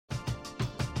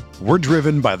We're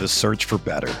driven by the search for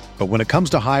better. But when it comes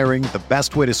to hiring, the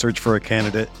best way to search for a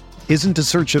candidate isn't to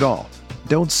search at all.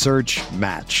 Don't search,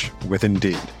 match with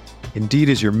Indeed. Indeed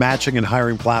is your matching and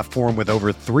hiring platform with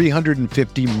over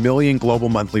 350 million global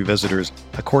monthly visitors,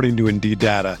 according to Indeed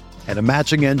data, and a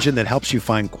matching engine that helps you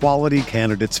find quality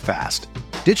candidates fast.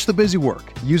 Ditch the busy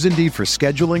work. Use Indeed for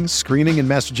scheduling, screening, and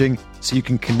messaging so you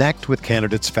can connect with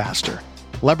candidates faster.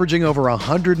 Leveraging over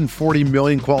 140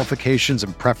 million qualifications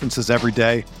and preferences every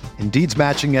day, Indeed's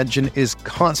matching engine is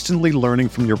constantly learning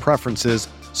from your preferences,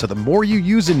 so the more you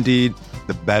use Indeed,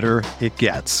 the better it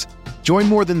gets. Join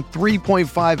more than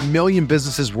 3.5 million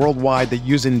businesses worldwide that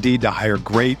use Indeed to hire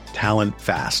great talent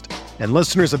fast. And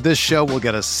listeners of this show will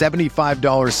get a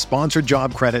 $75 sponsored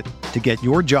job credit to get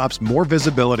your jobs more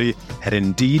visibility at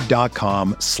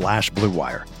Indeed.com/Blue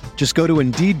Wire. Just go to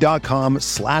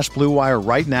Indeed.com/Blue Wire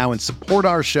right now and support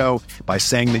our show by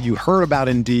saying that you heard about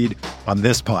Indeed on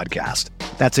this podcast.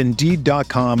 That's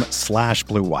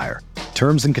Indeed.com/Blue Wire.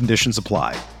 Terms and conditions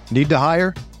apply. Need to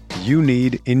hire? You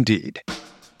need Indeed.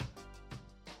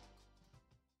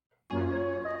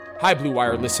 Hi, Blue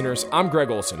Wire listeners. I'm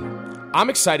Greg Olson. I'm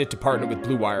excited to partner with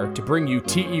Blue Wire to bring you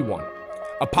TE1,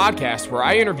 a podcast where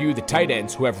I interview the tight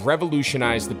ends who have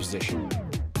revolutionized the position.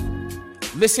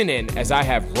 Listen in as I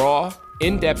have raw,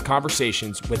 in-depth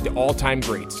conversations with the all-time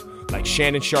greats like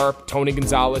Shannon Sharpe, Tony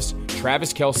Gonzalez,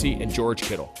 Travis Kelce, and George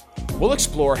Kittle. We'll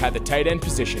explore how the tight end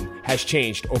position has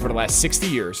changed over the last 60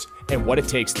 years and what it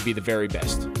takes to be the very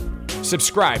best.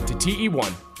 Subscribe to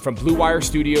TE1 from Blue Wire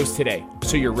Studios today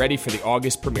so you're ready for the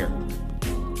August premiere.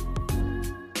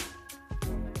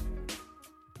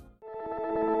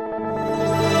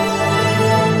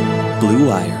 Blue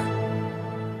Wire.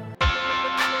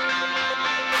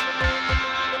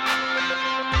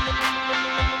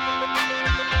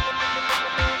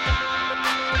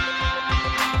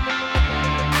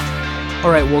 All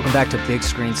right, welcome back to Big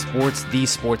Screen Sports, the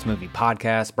sports movie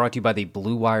podcast, brought to you by the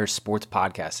Blue Wire Sports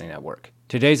Podcasting Network.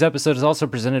 Today's episode is also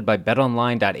presented by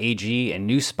BetOnline.ag and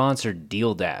new sponsor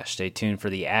Deal Dash. Stay tuned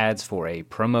for the ads for a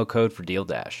promo code for Deal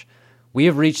Dash. We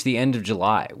have reached the end of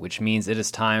July, which means it is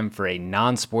time for a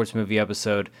non-sports movie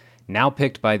episode, now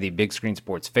picked by the Big Screen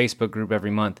Sports Facebook group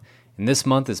every month. And this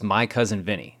month is My Cousin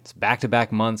Vinny. It's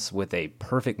back-to-back months with a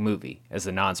perfect movie as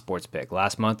the non-sports pick.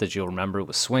 Last month, as you'll remember,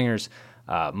 was Swingers.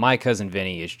 My Cousin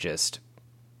Vinny is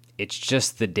it's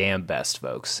just the damn best,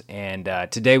 folks. And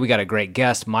today we got a great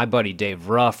guest, my buddy Dave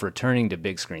Ruff, returning to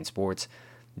Big Screen Sports.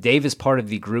 Dave is part of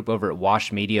the group over at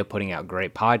Wash Media, putting out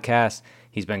great podcasts.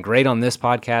 He's been great on this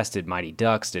podcast, did Mighty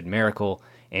Ducks, did Miracle,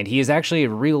 and he is actually a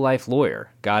real-life lawyer.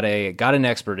 Got an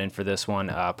expert in for this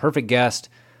one. Perfect guest.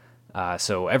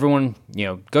 So everyone,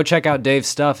 go check out Dave's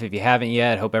stuff if you haven't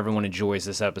yet. Hope everyone enjoys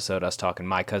this episode, us talking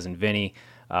My Cousin Vinny.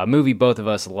 Movie both of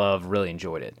us love, really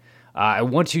enjoyed it. I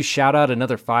want to shout out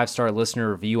another 5-star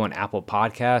listener review on Apple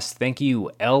Podcasts. Thank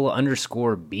you,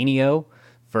 L_Benio,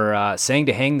 for saying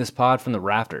to hang this pod from the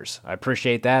rafters. I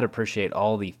appreciate that. Appreciate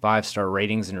all the 5-star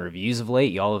ratings and reviews of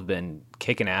late. Y'all have been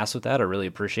kicking ass with that. I really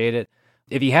appreciate it.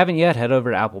 If you haven't yet, head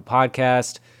over to Apple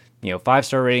Podcast.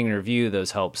 5-star rating and review.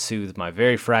 Those help soothe my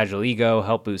very fragile ego,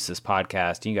 help boost this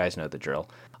podcast. You guys know the drill.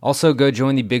 Also, go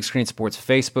join the Big Screen Sports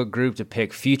Facebook group to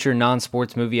pick future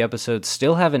non-sports movie episodes.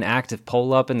 Still have an active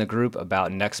poll up in the group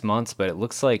about next month's, but it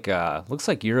looks like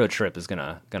Eurotrip is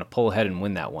gonna pull ahead and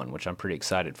win that one, which I'm pretty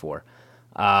excited for.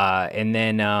 And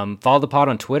then follow the pod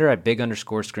on Twitter at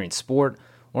Big_Screen_Sport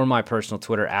or my personal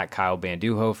Twitter at Kyle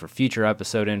Banduho for future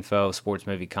episode info, sports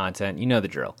movie content. You know the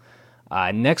drill.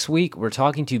 Next week, we're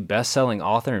talking to best-selling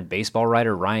author and baseball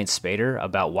writer Ryan Spader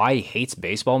about why he hates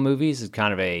baseball movies. It's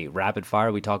kind of a rapid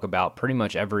fire. We talk about pretty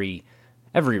much every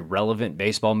relevant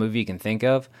baseball movie you can think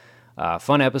of.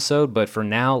 Fun episode, but for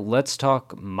now, let's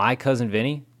talk My Cousin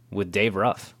Vinny with Dave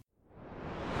Ruff.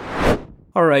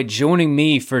 All right, joining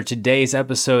me for today's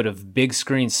episode of Big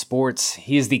Screen Sports,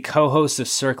 he is the co-host of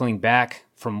Circling Back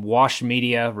from Wash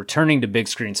Media, returning to Big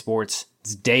Screen Sports.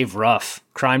 It's Dave Ruff,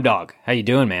 Crime Dog. How you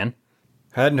doing, man?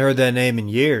 Hadn't heard that name in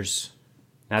years.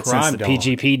 That's since the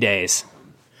PGP days.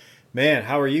 Man,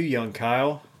 how are you, young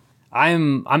Kyle?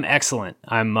 I'm excellent.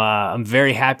 I'm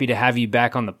very happy to have you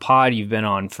back on the pod. You've been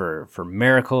on for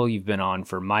Miracle. You've been on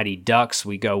for Mighty Ducks.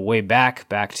 We go way back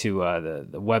to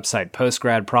the website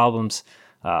Postgrad Problems,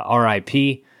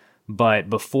 RIP. But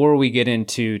before we get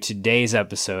into today's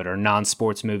episode, our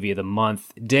non-sports movie of the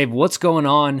month, Dave, what's going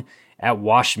on at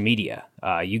Wash Media?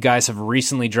 You guys have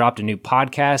recently dropped a new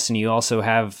podcast, and you also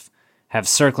have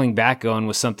Circling Back going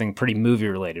with something pretty movie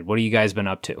related. What have you guys been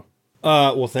up to?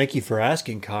 Well, thank you for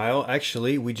asking, Kyle.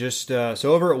 Actually, we just so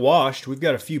over at Washed, we've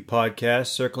got a few podcasts.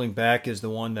 Circling Back is the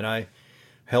one that I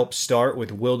helped start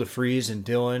with Will DeFries and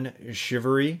Dylan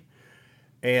Shivery.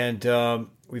 And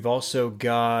we've also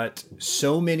got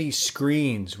So Many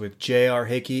Screens with J.R.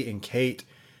 Hickey and Kate.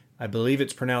 I believe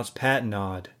it's pronounced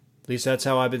Patanod. At least that's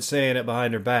how I've been saying it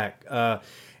behind her back. And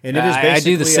it is basically I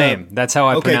do the same. That's how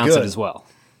I pronounce good. it as well.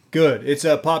 Good. It's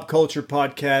a pop culture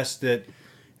podcast that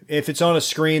if it's on a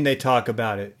screen, they talk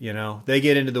about it. You know, they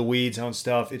get into the weeds on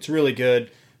stuff. It's really good.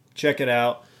 Check it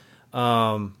out.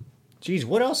 Geez,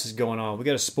 what else is going on? We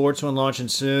got a sports one launching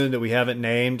soon that we haven't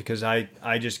named because I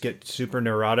just get super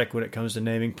neurotic when it comes to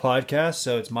naming podcasts,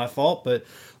 so it's my fault. But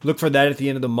look for that at the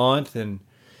end of the month. And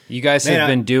you guys have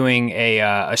been doing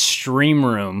a stream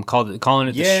room calling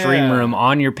it the stream room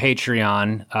on your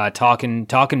Patreon,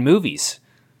 talking movies.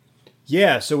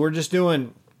 Yeah, so we're just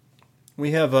doing. We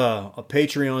have a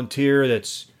Patreon tier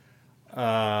that's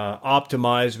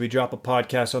optimized. We drop a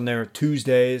podcast on there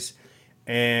Tuesdays.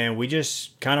 And we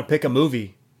just kind of pick a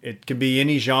movie. It can be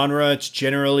any genre. It's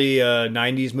generally a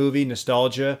 90s movie,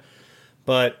 nostalgia.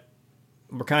 But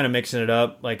we're kind of mixing it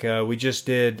up. Like we just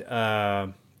did...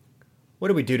 what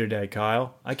did we do today,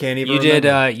 Kyle? I can't even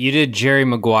remember. You did Jerry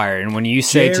Maguire. And when you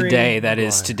say Jerry today, that Maguire.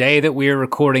 is today that we are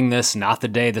recording this, not the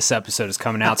day this episode is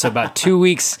coming out. So about 2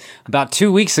 weeks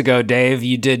ago, Dave,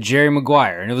 you did Jerry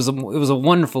Maguire. And it was a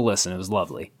wonderful listen. It was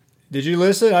lovely. Did you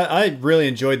listen? I really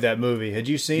enjoyed that movie. Had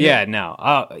you seen it? Yeah,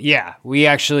 no. Yeah. We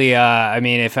actually, I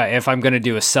mean, if I'm going to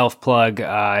do a self-plug,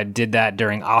 did that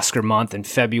during Oscar month in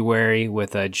February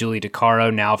with Julie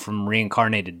DeCaro, now from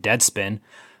Reincarnated Deadspin.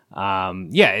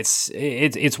 Yeah,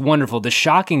 it's wonderful. The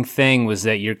shocking thing was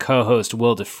that your co-host,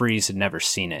 Will DeFries, had never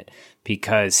seen it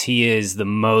because he is the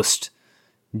most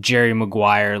Jerry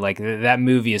Maguire. Like, that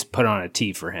movie is put on a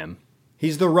tee for him.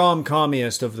 He's the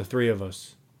rom-commiest of the three of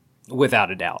us. Without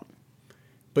a doubt.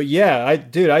 But yeah,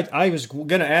 I was going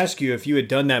to ask you if you had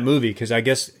done that movie because I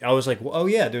guess I was like, well, oh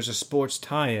yeah, there's a sports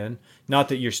tie-in. Not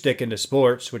that you're sticking to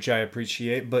sports, which I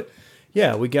appreciate, but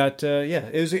yeah, we got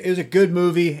it was a good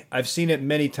movie. I've seen it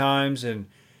many times and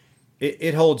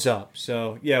it holds up.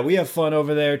 So yeah, we have fun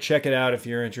over there. Check it out if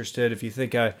you're interested. If you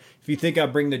think I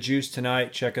bring the juice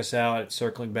tonight, check us out at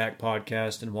Circling Back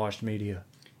Podcast and Washed Media.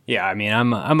 Yeah, I mean,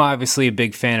 I'm obviously a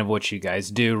big fan of what you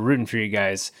guys do, rooting for you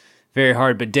guys very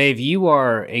hard. But Dave, you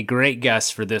are a great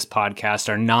guest for this podcast,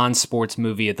 our non-sports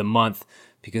movie of the month,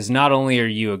 because not only are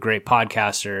you a great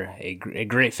podcaster, a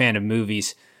great fan of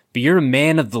movies, but you're a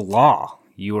man of the law.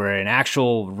 You are an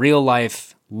actual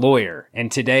real-life lawyer.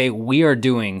 And today we are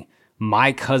doing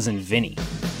My Cousin Vinny.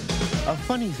 A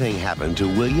funny thing happened to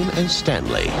William and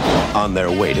Stanley on their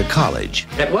way to college.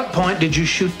 At what point did you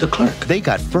shoot the clerk? They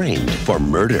got framed for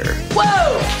murder.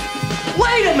 Whoa!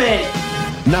 Wait a minute!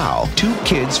 Now, two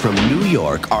kids from New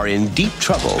York are in deep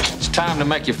trouble It's time to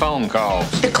make your phone calls.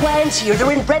 The Klan's here.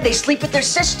 They're inbred. They sleep with their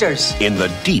sisters. in the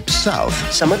deep South,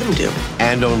 Some of them do.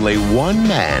 and only one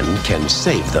man can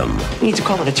save them. We need to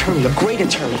call an attorney, a great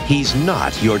attorney. He's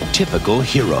not your typical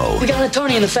hero. We got an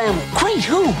attorney in the family. Great,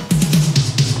 who?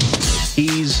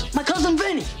 He's My cousin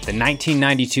Vinny. The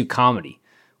 1992 comedy,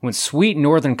 when sweet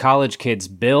northern college kids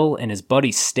Bill and his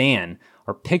buddy Stan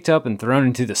are picked up and thrown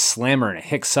into the slammer in a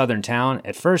hick southern town.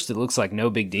 At first, it looks like no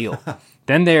big deal.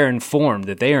 Then they are informed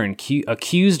that they are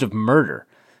accused of murder.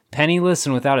 Penniless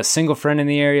and without a single friend in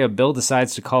the area, Bill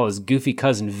decides to call his goofy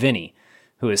cousin Vinny,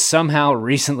 who has somehow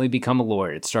recently become a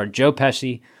lawyer. It starred Joe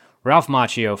Pesci, Ralph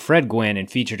Macchio, Fred Gwynn, and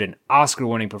featured an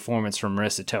Oscar-winning performance from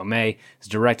Marissa Tomei. It's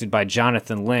directed by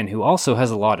Jonathan Lynn, who also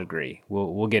has a law degree.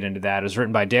 We'll get into that. It was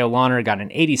written by Dale Launer, got an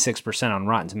 86% on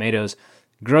Rotten Tomatoes,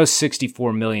 grossed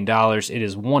 $64 million. It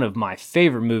is one of my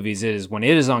favorite movies. It is when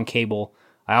it is on cable,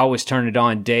 I always turn it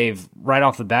on. Dave, right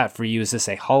off the bat for you, is this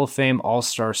a Hall of Fame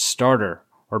All-Star starter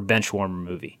or bench warmer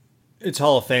movie? It's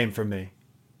Hall of Fame for me.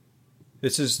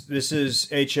 This is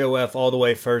HOF all the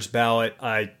way first ballot.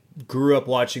 I grew up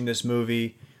watching this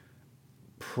movie.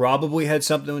 Probably had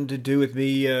something to do with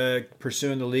me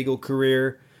pursuing the legal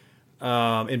career.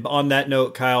 And on that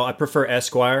note, Kyle, I prefer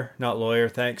Esquire, not lawyer.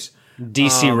 Thanks.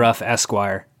 DC Ruff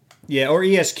Esquire. Yeah, or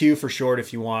ESQ for short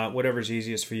if you want. Whatever's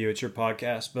easiest for you. It's your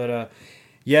podcast. But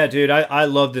yeah, dude, I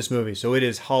love this movie. So it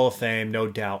is Hall of Fame, no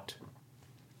doubt.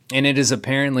 And it is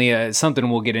apparently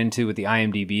something we'll get into with the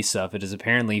IMDb stuff. It is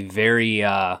apparently very,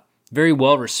 very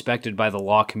well respected by the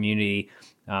law community.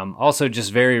 Also,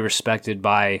 just very respected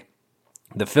by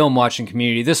the film watching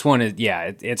community. This one is,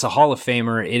 yeah, it's a Hall of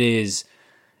Famer. It is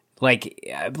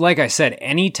like I said,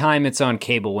 anytime it's on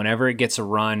cable, whenever it gets a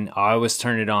run, I always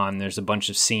turn it on. There's a bunch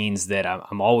of scenes that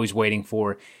I'm always waiting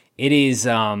for. It is,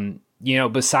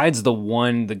 besides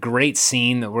the great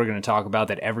scene that we're going to talk about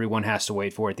that everyone has to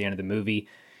wait for at the end of the movie.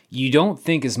 you don't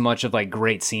think as much of like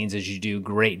great scenes as you do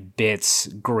great bits,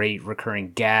 great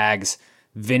recurring gags.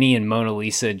 Vinny and Mona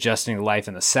Lisa adjusting to life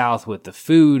in the South with the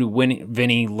food.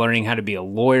 Vinny learning how to be a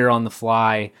lawyer on the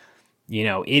fly. You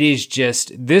know, it is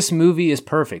just, this movie is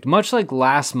perfect. Much like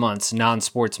last month's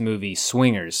non-sports movie,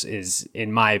 Swingers, is,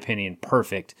 in my opinion,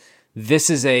 perfect. This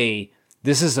is a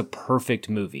perfect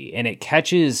movie, and it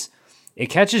catches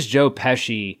Joe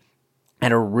Pesci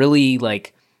at a really,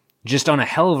 like, just on a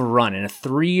hell of a run. In a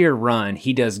 3-year run,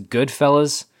 he does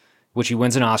Goodfellas, which he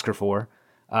wins an Oscar for,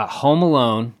 Home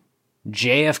Alone,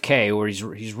 JFK, where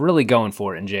he's really going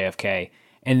for it in JFK,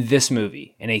 and this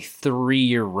movie in a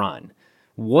 3-year run.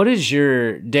 What is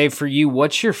Dave, for you,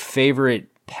 what's your favorite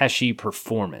Pesci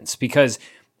performance? Because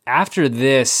after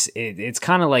this, it's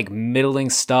kind of like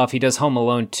middling stuff. He does Home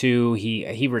Alone 2.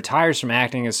 He retires from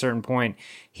acting at a certain point.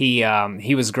 He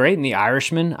was great in The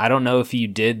Irishman. I don't know if you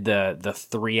did the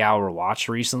 3-hour watch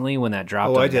recently when that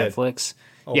dropped on Netflix.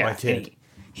 Yeah, I did.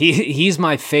 He's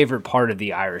my favorite part of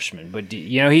The Irishman. But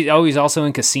he's also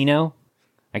in Casino.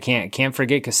 I can't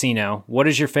forget Casino. What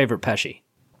is your favorite Pesci?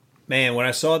 Man, when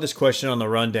I saw this question on the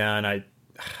rundown,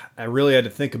 I really had to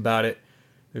think about it.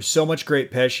 There's so much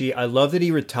great Pesci. I love that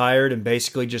he retired and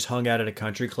basically just hung out at a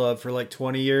country club for like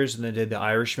 20 years and then did The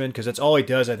Irishman, because that's all he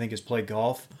does, I think, is play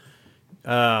golf.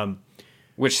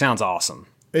 Which sounds awesome.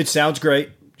 It sounds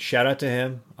great. Shout out to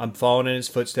him. I'm following in his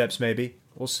footsteps, maybe.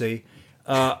 We'll see.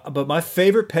 But my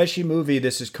favorite Pesci movie,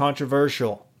 this is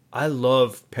controversial. I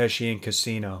love Pesci in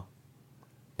Casino.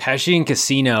 Pesci in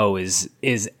Casino is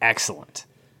excellent.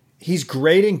 He's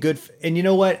great in and you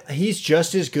know what? He's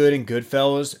just as good in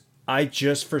Goodfellas. I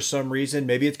just, for some reason,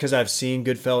 maybe it's because I've seen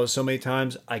Goodfellas so many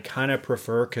times, I kind of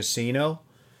prefer Casino.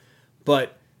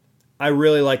 But I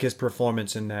really like his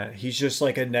performance in that. He's just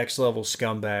like a next level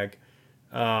scumbag.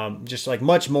 Just like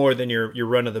much more than your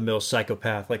run-of-the-mill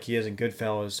psychopath like he is in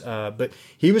Goodfellas. But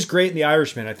he was great in The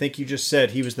Irishman. I think you just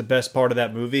said he was the best part of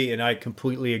that movie, and I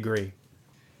completely agree.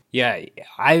 Yeah,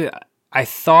 I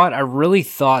really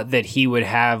thought that he would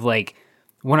have, like,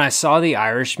 when I saw The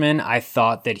Irishman, I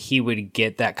thought that he would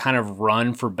get that kind of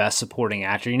run for Best Supporting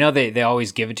Actor. You know, they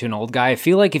always give it to an old guy. I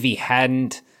feel like if he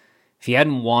hadn't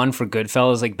won for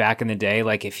Goodfellas like back in the day,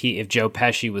 like if Joe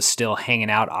Pesci was still hanging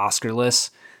out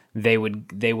Oscarless, they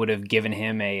would have given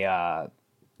him a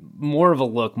more of a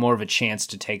look, more of a chance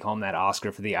to take home that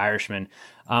Oscar for The Irishman.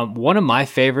 One of my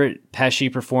favorite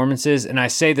Pesci performances, and I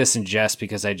say this in jest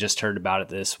because I just heard about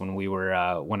this when we were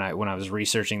when I was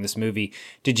researching this movie.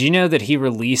 Did you know that he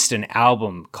released an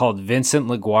album called Vincent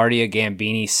LaGuardia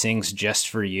Gambini Sings Just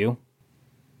for You?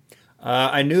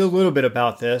 I knew a little bit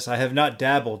about this. I have not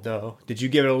dabbled though. Did you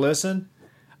give it a listen?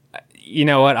 You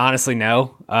know what? Honestly,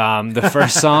 no. The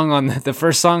first song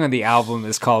on the album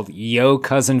is called Yo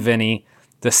Cousin Vinny.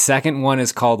 The second one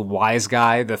is called Wise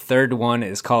Guy. The third one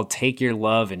is called Take Your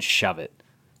Love and Shove It.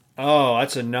 Oh,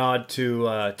 that's a nod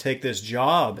to Take This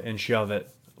Job and Shove It.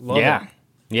 Love it.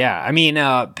 Yeah. I mean,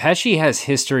 Pesci has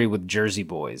history with Jersey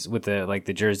Boys, with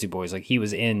the Jersey Boys. Like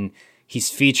he's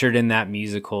featured in that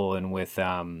musical and with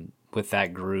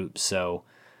that group. So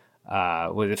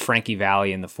with Frankie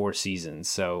Valli in the Four Seasons.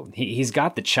 So he's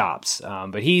got the chops.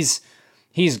 But he's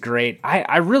great.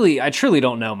 I truly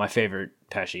don't know my favorite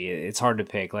Pesci. It's hard to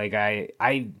pick. Like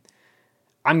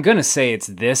I'm gonna say it's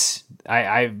this.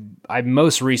 I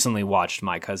most recently watched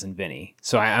My Cousin Vinny,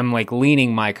 so I'm like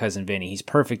leaning My Cousin Vinny. He's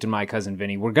perfect in My Cousin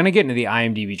Vinny. We're gonna get into the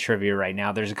IMDb trivia right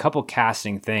now. There's a couple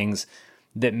casting things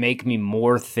that make me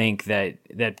more think that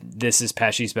this is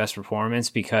Pesci's best performance,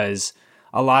 because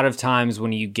a lot of times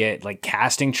when you get like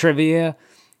casting trivia,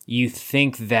 you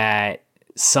think that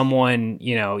someone,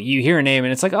 you hear a name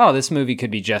and it's like, oh, this movie could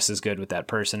be just as good with that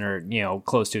person, or,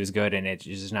 close to as good, and it's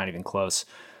just not even close.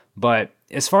 But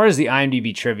as far as the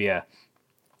IMDb trivia,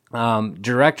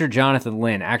 director Jonathan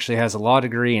Lynn actually has a law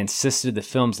degree and insisted the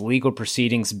film's legal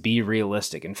proceedings be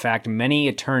realistic. In fact, many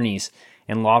attorneys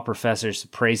and law professors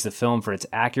praise the film for its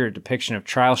accurate depiction of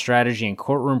trial strategy and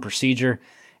courtroom procedure,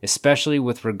 especially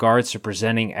with regards to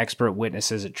presenting expert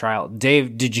witnesses at trial.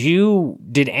 Dave,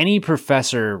 did any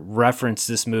professor reference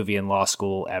this movie in law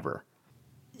school ever?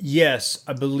 Yes,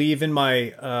 I believe in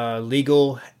my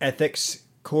legal ethics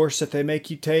course that they make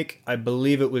you take, I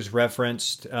believe it was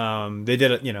referenced. They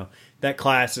did it, that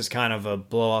class is kind of a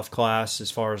blow-off class as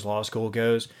far as law school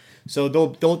goes. So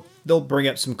they'll bring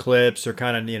up some clips or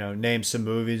kind of, name some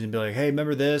movies and be like, hey,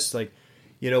 remember this? Like,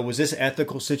 was this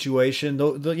ethical situation?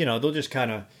 They'll just kind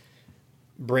of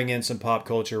bring in some pop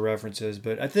culture references.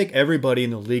 But I think everybody in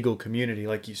the legal community,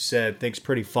 like you said, thinks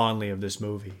pretty fondly of this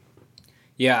movie.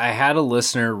 Yeah, I had a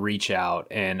listener reach out,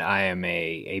 and I am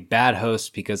a bad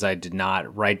host because I did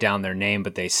not write down their name,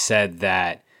 but they said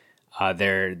that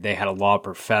They had a law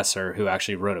professor who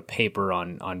actually wrote a paper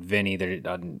on Vinny,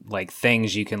 on like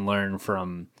things you can learn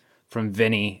from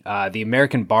Vinny. The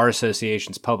American Bar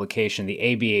Association's publication,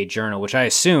 the ABA Journal, which I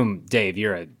assume, Dave,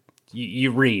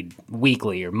 you read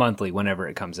weekly or monthly whenever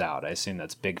it comes out. I assume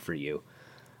that's big for you.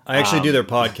 I actually do their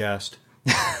podcast.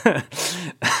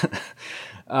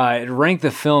 It ranked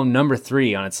the film number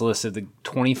 3 on its list of the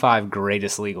 25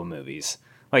 greatest legal movies.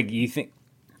 Like you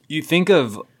think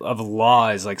of law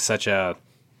as like such a,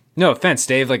 no offense,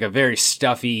 Dave, like a very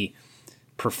stuffy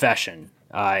profession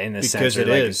in the sense because it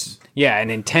like, is. Yeah, an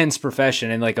intense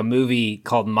profession, and like a movie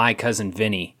called My Cousin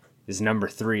Vinny is number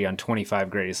 3 on 25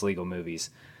 greatest legal movies.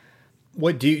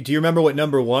 What do you remember what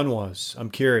number 1 was? I'm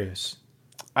curious.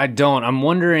 I don't. I'm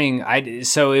wondering.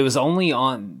 So it was only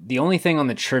on, the only thing on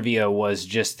the trivia was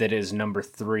just that it is number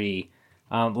 3.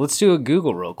 Let's do a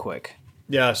Google real quick.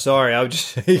 Yeah, sorry.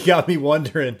 You got me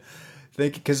wondering.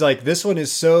 Because like this one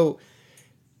it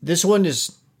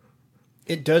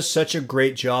does such a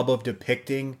great job of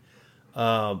depicting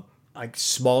like a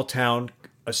small town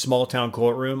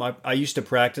courtroom. I used to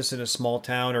practice in a small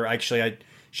town, or actually I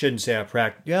shouldn't say I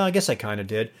practiced. Yeah, I guess I kind of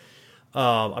did.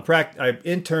 I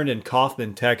interned in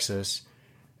Kaufman, Texas,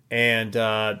 and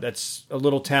that's a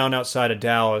little town outside of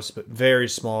Dallas, but very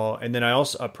small. And then I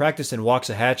practiced in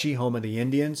Waxahachie, home of the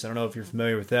Indians. I don't know if you're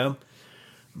familiar with them,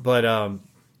 but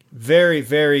very,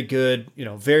 very good.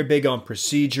 Very big on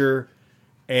procedure,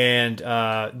 and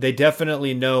they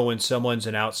definitely know when someone's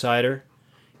an outsider,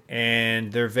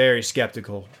 and they're very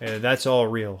skeptical, and that's all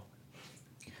real.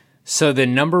 So the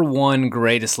number 1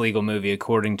 greatest legal movie,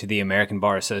 according to the American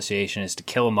Bar Association, is To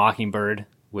Kill a Mockingbird,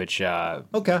 which came out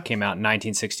in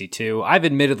 1962.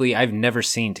 I've never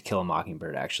seen To Kill a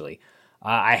Mockingbird, actually.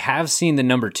 I have seen the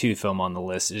number 2 film on the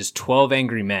list. It is 12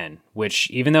 Angry Men,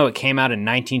 which, even though it came out in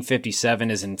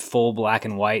 1957, is in full black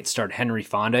and white, starred Henry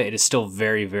Fonda, it is still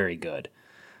very, very good.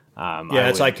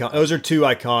 It's iconic. Those are 2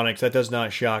 iconics. That does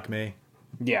not shock me.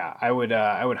 Yeah, I would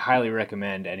highly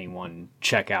recommend anyone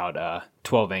check out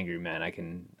 12 Angry Men. I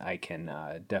can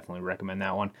definitely recommend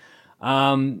that one.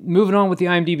 Moving on with the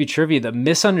IMDb trivia, the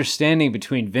misunderstanding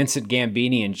between Vincent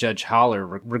Gambini and Judge Haller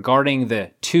regarding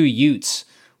the 2 Utes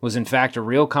was in fact a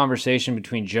real conversation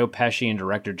between Joe Pesci and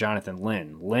director Jonathan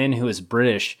Lynn. Lynn, who is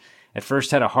British, at first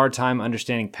had a hard time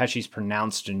understanding Pesci's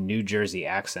pronounced New Jersey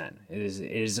accent. It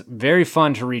is very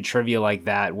fun to read trivia like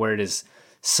that, where it is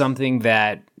something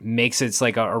that it's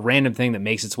like a random thing that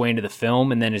makes its way into the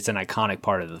film, and then it's an iconic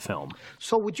part of the film.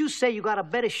 So would you say you got a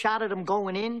better shot at them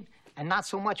going in and not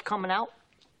so much coming out?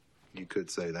 You could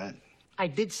say that. I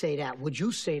did say that. Would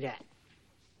you say that?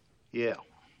 Yeah.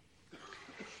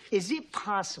 Is it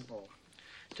possible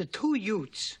the 2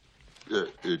 Utes...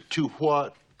 2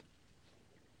 what?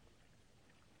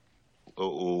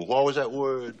 What was that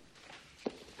word?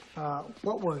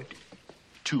 What word?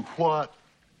 2 what?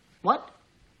 What?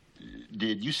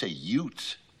 Did you say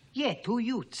Utes? Yeah, 2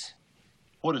 Utes.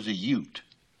 What is a Ute?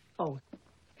 Oh,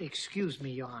 excuse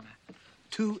me, Your Honor.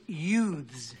 2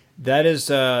 youths. That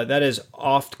is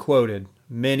oft quoted.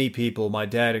 Many people, my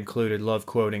dad included, love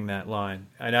quoting that line.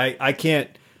 And I can't,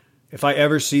 if I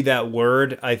ever see that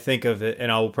word, I think of it,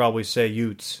 and I will probably say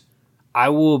Utes. I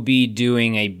will be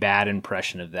doing a bad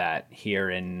impression of that here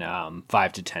in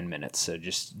 5 to 10 minutes. So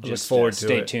just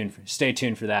stay tuned. Stay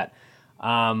tuned for that.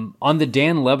 On the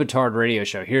Dan Le Batard radio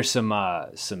show, here's some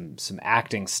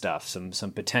acting stuff,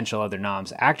 some potential other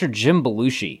noms. Actor Jim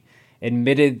Belushi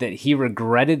admitted that he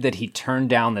regretted that he turned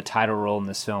down the title role in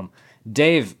this film.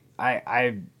 Dave,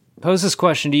 I pose this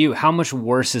question to you: how much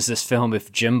worse is this film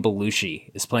if Jim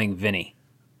Belushi is playing Vinny?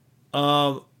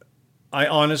 I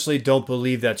honestly don't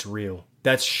believe that's real.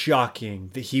 That's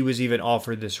shocking that he was even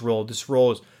offered this role. This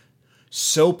role is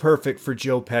so perfect for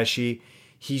Joe Pesci.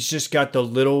 He's just got the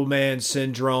little man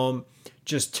syndrome,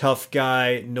 just tough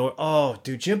guy. No,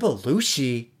 Jim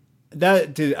Belushi.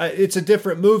 It's a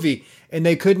different movie, and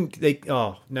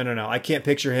no. I can't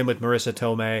picture him with Marissa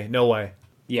Tomei. No way.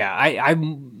 Yeah,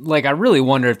 I really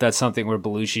wonder if that's something where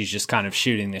Belushi's just kind of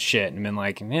shooting the shit and been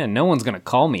like, man, no one's gonna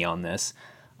call me on this.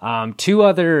 Two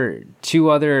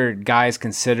other guys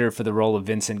considered for the role of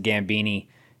Vincent Gambini: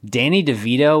 Danny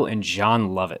DeVito and Jon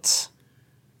Lovitz.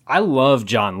 I love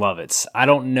Jon Lovitz. I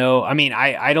don't know. I mean,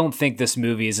 I don't think this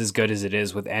movie is as good as it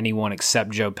is with anyone except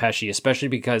Joe Pesci, especially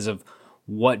because of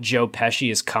what Joe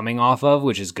Pesci is coming off of,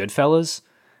 which is Goodfellas.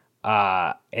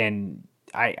 And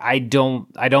I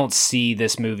don't see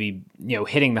this movie,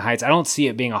 hitting the heights. I don't see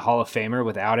it being a Hall of Famer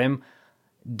without him.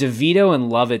 DeVito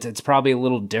and Lovitz, it's probably a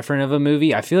little different of a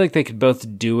movie. I feel like they could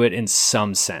both do it in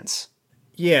some sense.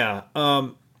 Yeah.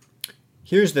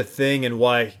 Here's the thing and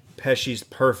why Pesci's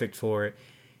perfect for it.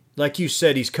 like you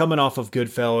said, he's coming off of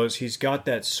Goodfellas. He's got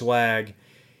that swag.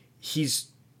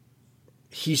 He's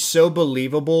so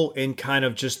believable in kind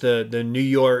of just the New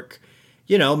York,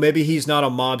 maybe he's not a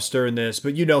mobster in this,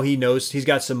 but he knows he's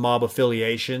got some mob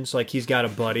affiliations. Like he's got a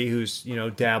buddy who's,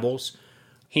 dabbles.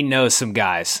 He knows some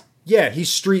guys. Yeah, he's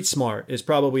street smart is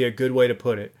probably a good way to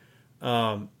put it.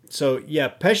 So yeah,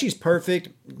 Pesci's perfect.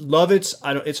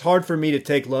 It's hard for me to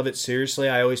take Lovett seriously.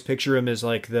 I always picture him as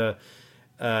like the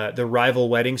rival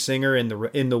wedding singer in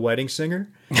the Wedding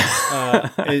Singer.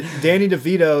 Danny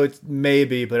DeVito,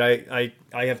 maybe, but I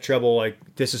have trouble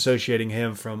like disassociating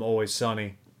him from Always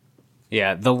Sunny.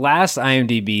 Yeah, the last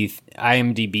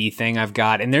IMDb thing I've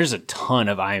got, and there's a ton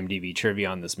of IMDb trivia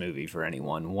on this movie for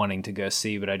anyone wanting to go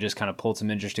see, but I just kind of pulled some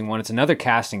interesting one. It's another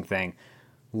casting thing.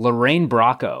 Lorraine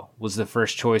Bracco was the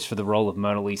first choice for the role of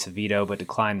Mona Lisa Vito, but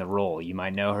declined the role. You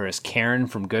might know her as Karen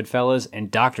from Goodfellas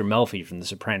and Dr. Melfi from The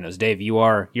Sopranos. Dave,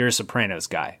 you're a Sopranos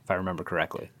guy, if I remember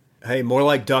correctly. Hey, more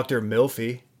like Dr.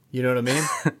 Milfi. You know what I mean?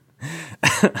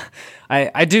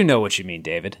 I do know what you mean,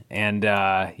 David. And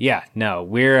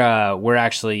we're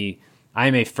actually,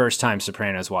 I'm a first-time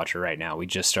Sopranos watcher right now. We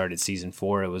just started season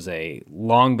 4. It was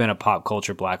long been a pop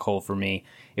culture black hole for me.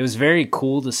 It was very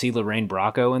cool to see Lorraine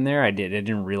Bracco in there. I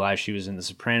didn't realize she was in The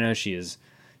Sopranos. She's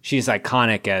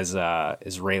iconic as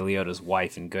Ray Liotta's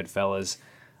wife in Goodfellas.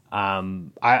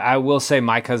 I will say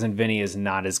My Cousin Vinny is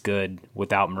not as good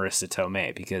without Marissa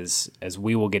Tomei, because as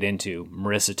we will get into,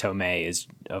 Marissa Tomei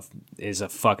is a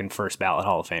fucking first ballot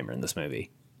Hall of Famer in this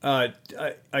movie. I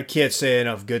can't say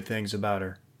enough good things about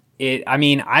her.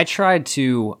 I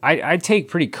take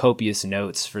pretty copious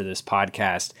notes for this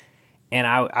podcast, and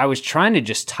I was trying to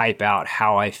just type out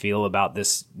how I feel about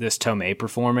this Tomei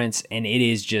performance, and it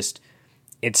is just,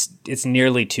 it's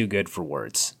nearly too good for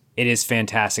words. It is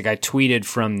fantastic. I tweeted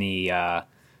from the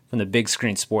Big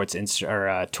Screen Sports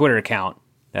Twitter account,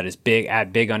 that is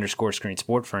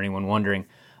 @big_screen_sport for anyone wondering,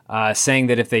 saying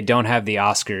that if they don't have the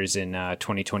Oscars in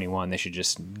 2021, they should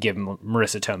just give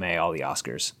Marissa Tomei all the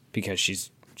Oscars, because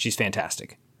she's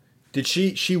fantastic. Did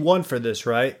she won for this,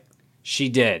 right? She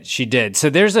did. So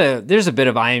there's a bit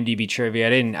of IMDb trivia.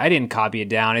 I didn't copy it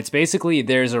down. It's basically,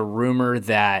 there's a rumor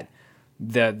that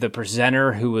the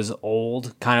presenter who was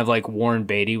old, kind of like Warren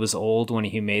Beatty was old when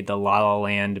he made the La La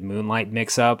Land Moonlight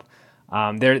mix-up.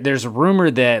 There's a rumor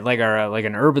that like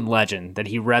an urban legend that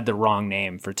he read the wrong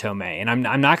name for Tomei, and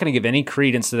I'm not going to give any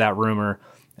credence to that rumor.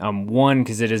 One,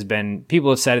 because people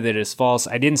have said that it is false.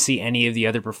 I didn't see any of the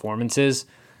other performances,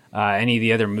 any of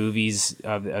the other movies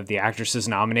of the actresses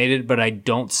nominated, but I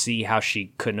don't see how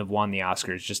she couldn't have won the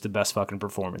Oscars. Just the best fucking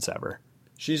performance ever.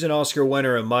 She's an Oscar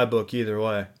winner in my book either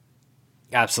way.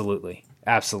 Absolutely.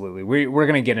 We're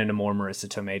going to get into more Marissa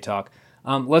Tomei talk.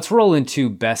 Let's roll into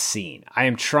best scene. I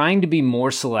am trying to be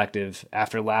more selective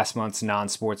after last month's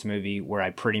non-sports movie, where I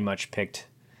pretty much picked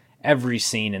every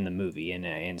scene in the movie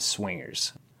in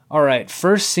Swingers. All right,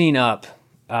 first scene up,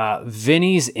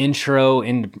 Vinny's intro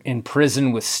in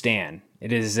prison with Stan.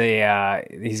 It is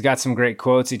he's got some great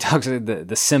quotes. He talks about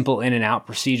the simple in and out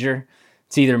procedure.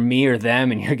 It's either me or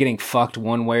them, and you're getting fucked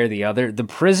one way or the other. The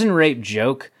prison rape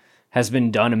joke has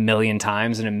been done a million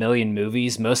times in a million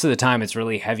movies. Most of the time it's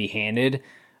really heavy-handed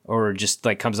or just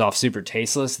like comes off super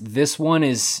tasteless. This one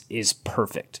is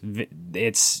perfect.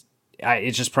 It's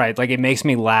just probably, like, it makes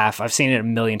me laugh. I've seen it a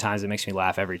million times. It makes me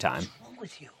laugh every time. What's wrong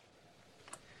with you?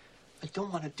 I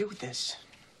don't want to do this.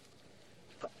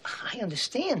 But I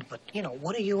understand, but,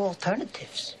 what are your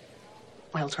alternatives?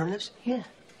 My alternatives? Yeah.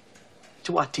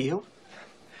 To what, to you?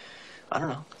 I don't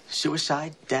know.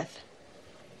 Suicide, death?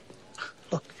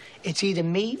 Look, it's either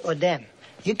me or them.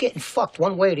 You're getting fucked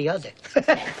one way or the other.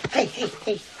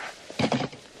 Hey.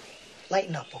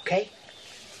 Lighten up, okay?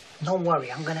 Don't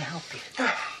worry, I'm gonna help you.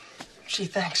 Gee,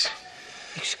 thanks.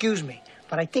 Excuse me,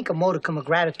 but I think a modicum of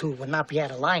gratitude would not be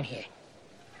out of line here.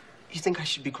 You think I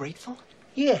should be grateful?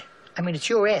 Yeah. It's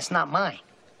your ass, not mine.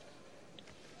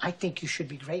 I think you should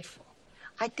be grateful.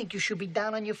 I think you should be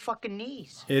down on your fucking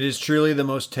knees. It is truly the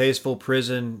most tasteful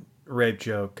prison rape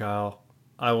joke, Kyle.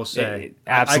 I will say.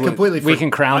 Absolutely. I completely we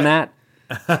can crown that.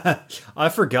 I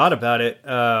forgot about it.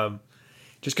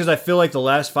 Just because I feel like the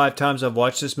last 5 times I've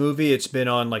watched this movie, it's been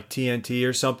on like TNT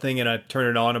or something, and I turn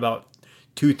it on about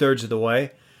 2/3 of the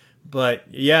way. But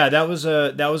yeah, that was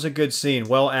a good scene.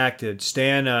 Well acted.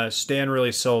 Stan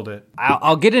really sold it.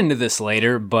 I'll get into this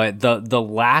later, but the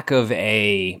lack of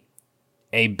a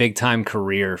big time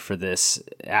career for this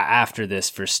after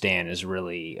this for Stan is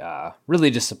really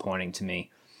disappointing to me.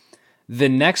 The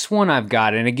next one I've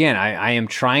got, and again, I am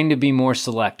trying to be more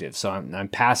selective, so I'm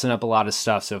passing up a lot of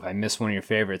stuff, so if I miss one of your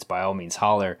favorites, by all means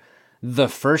holler. The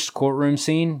first courtroom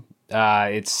scene,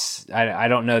 I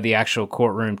don't know the actual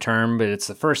courtroom term, but it's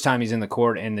the first time he's in the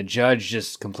court, and the judge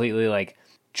just completely like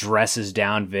dresses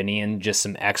down Vinny in just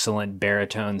some excellent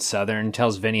baritone Southern,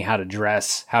 tells Vinny how to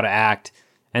dress, how to act,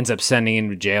 ends up sending him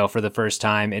to jail for the first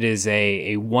time. It is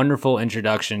a wonderful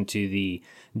introduction to the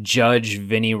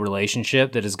judge-Vinny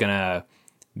relationship that is going to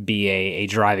be a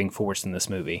driving force in this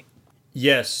movie.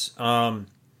 Yes.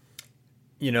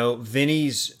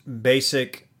 Vinny's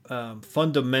basic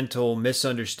fundamental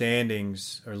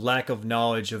misunderstandings or lack of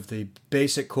knowledge of the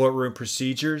basic courtroom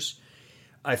procedures.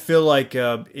 I feel like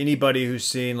anybody who's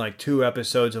seen like 2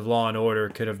 episodes of Law & Order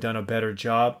could have done a better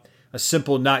job. A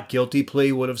simple not guilty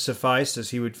plea would have sufficed, as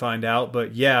he would find out.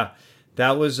 But yeah,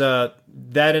 that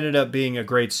ended up being a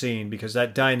great scene because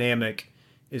that dynamic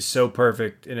is so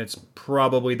perfect, and it's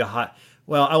probably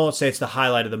well, I won't say it's the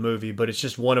highlight of the movie, but it's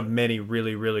just one of many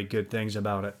really, really good things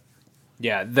about it.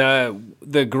 Yeah,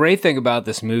 the great thing about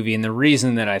this movie, and the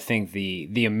reason that I think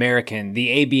the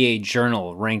ABA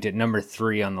Journal ranked it number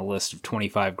 3 on the list of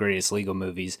 25 greatest legal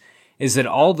movies, is that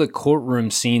all the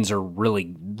courtroom scenes are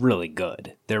really, really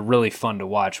good. They're really fun to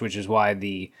watch, which is why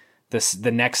the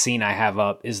next scene I have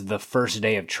up is the first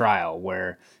day of trial,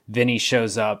 where Vinny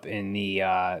shows up in the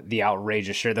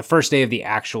outrageous shirt. The first day of the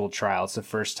actual trial. It's the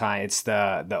first time. It's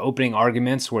the opening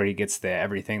arguments where he gets the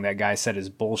everything that guy said is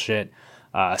bullshit.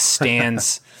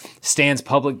 Stan's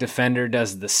public defender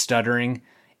does the stuttering,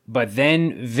 but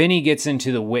then Vinny gets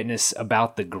into the witness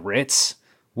about the grits,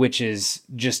 which is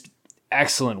just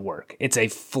excellent work. It's a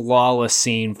flawless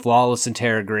scene, flawless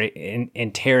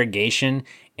interrogation,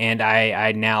 and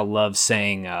I now love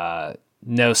saying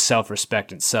no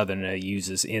self-respecting Southerner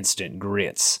uses instant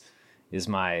grits is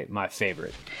my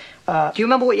favorite. Do you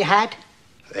remember what you had?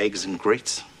 Eggs and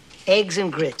grits. Eggs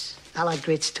and grits. I like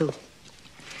grits too.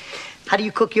 How do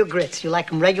you cook your grits? You like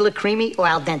them regular, creamy, or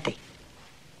al dente?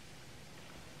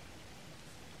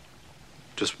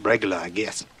 Just regular, I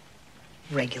guess.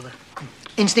 Regular.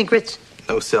 Instant grits?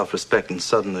 No self-respecting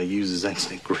Southerner uses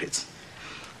instant grits.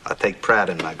 I take pride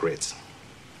in my grits.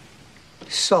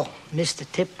 So, Mr.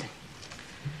 Tipton,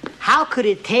 how could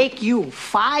it take you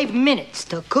 5 minutes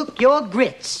to cook your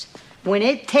grits when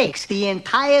it takes the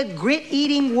entire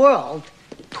grit-eating world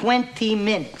 20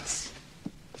 minutes?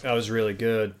 That was really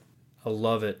good. I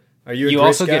love it. Are you a You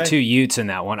grits also guy? get 2 Utes in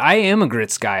that one. I am a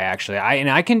grits guy, actually.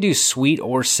 I can do sweet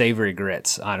or savory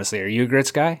grits, honestly. Are you a grits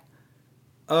guy?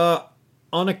 On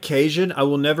occasion, I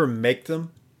will never make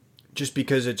them just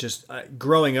because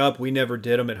growing up, we never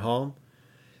did them at home.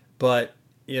 But,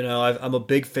 I'm a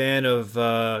big fan of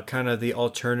kind of the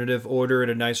alternative order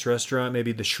at a nice restaurant,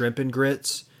 maybe the shrimp and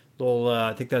grits.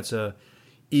 I think that's a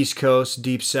East Coast,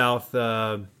 Deep South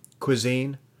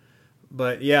cuisine.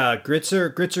 But yeah, grits are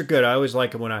good. I always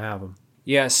like them when I have them.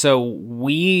 Yeah, so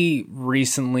we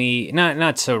recently,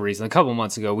 not so recently, a couple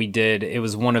months ago, it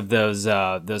was one of those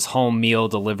home meal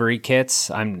delivery kits.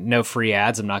 No free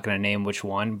ads. I'm not going to name which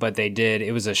one, but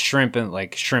it was a shrimp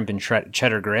and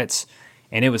cheddar grits,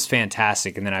 and it was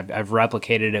fantastic. And then I've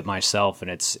replicated it myself, and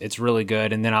it's really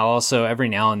good. And then I'll also every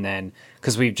now and then,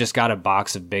 because we've just got a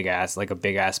box of big ass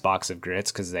box of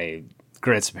grits, because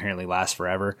grits apparently last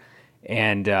forever.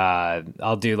 And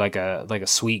I'll do like a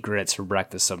sweet grits for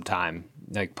breakfast sometime.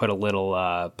 Like put a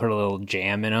little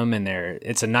jam in them, and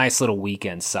it's a nice little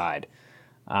weekend side.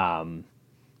 But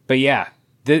yeah,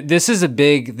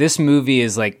 this movie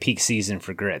is like peak season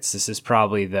for grits. This is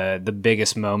probably the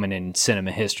biggest moment in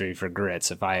cinema history for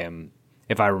grits, if I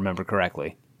remember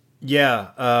correctly.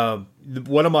 Yeah,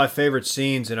 one of my favorite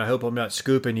scenes, and I hope I'm not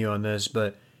scooping you on this,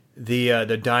 but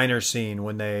the diner scene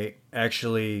when they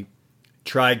actually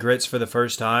try grits for the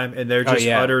first time, and they're just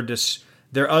utter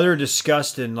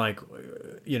disgust and like,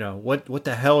 what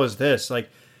the hell is this? Like,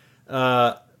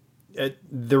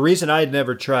 the reason I had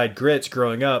never tried grits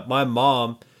growing up, my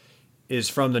mom is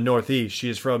from the Northeast. She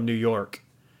is from New York,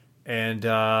 and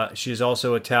she is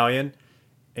also Italian.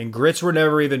 And grits were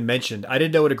never even mentioned. I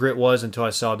didn't know what a grit was until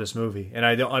I saw this movie, and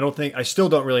I still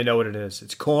don't really know what it is.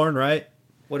 It's corn, right?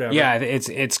 Whatever. Yeah,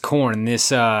 it's corn.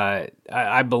 This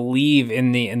I believe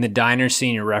in the diner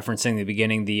scene you're referencing, the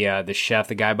beginning, the chef,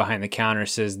 the guy behind the counter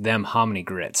says them hominy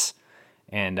grits,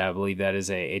 and I believe that is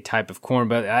a type of corn.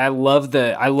 But I love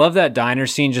that diner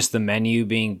scene, just the menu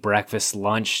being breakfast,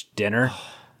 lunch, dinner.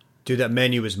 Dude, that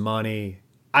menu is money.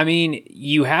 I mean,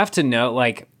 you have to know,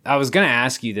 like, I was going to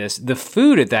ask you this. The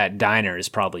food at that diner is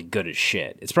probably good as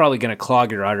shit. It's probably going to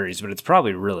clog your arteries, but it's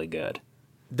probably really good.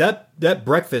 That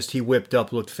breakfast he whipped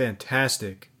up looked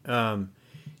fantastic.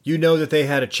 That they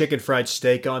had a chicken fried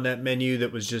steak on that menu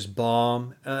that was just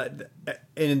bomb. And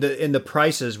the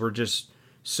prices were just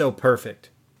so perfect.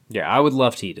 Yeah, I would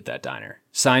love to eat at that diner.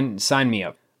 Sign me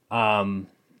up.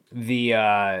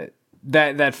 That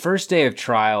first day of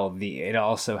trial, it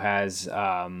also has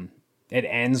it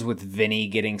ends with Vinny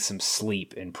getting some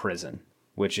sleep in prison,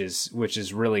 which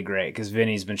is really great because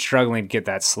Vinny's been struggling to get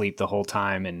that sleep the whole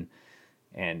time,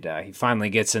 and he finally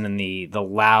gets in the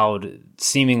loud,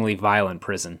 seemingly violent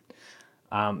prison.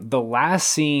 The last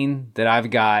scene that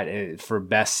I've got for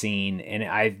best scene,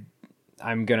 and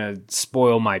I'm gonna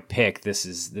spoil my pick. This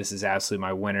is absolutely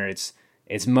my winner.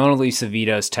 It's Mona Lisa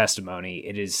Vito's testimony.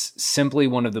 It is simply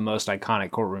one of the most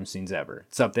iconic courtroom scenes ever.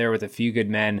 It's up there with A Few Good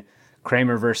Men,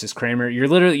 Kramer versus Kramer.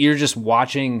 You're just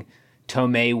watching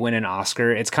Tomei win an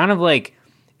Oscar. It's kind of like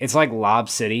Lob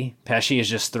City. Pesci is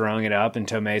just throwing it up and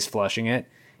Tomei's flushing it.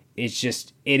 It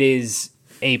is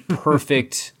a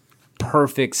perfect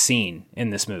scene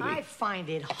in this movie. I find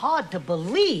it hard to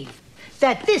believe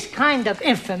that this kind of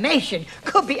information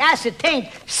could be ascertained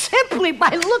simply by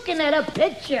looking at a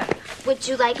picture. Would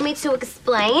you like me to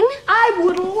explain? I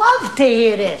would love to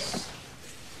hear this.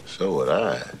 So would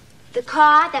I. The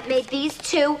car that made these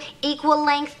two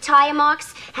equal-length tire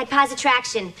marks had positive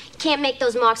traction. You can't make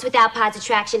those marks without positive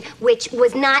traction, which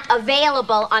was not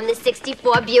available on the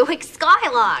 64 Buick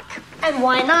Skylark. And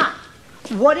why not?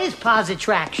 What is positive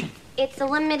traction? It's a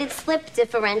limited slip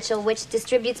differential which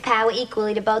distributes power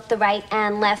equally to both the right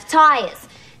and left tires.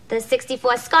 The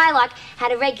 64 Skylark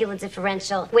had a regular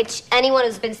differential, which anyone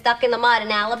who's been stuck in the mud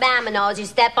in Alabama knows. You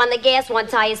step on the gas, one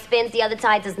tire spins, the other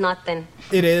tire does nothing.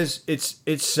 It is.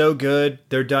 It's so good.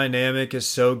 Their dynamic is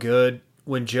so good.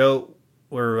 When Joe,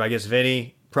 or I guess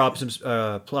Vinny, plops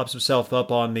himself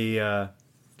up on the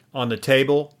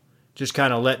table, just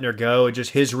kind of letting her go, and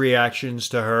just his reactions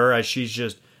to her as she's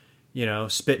just,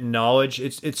 spitting knowledge.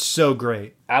 It's so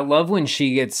great. I love when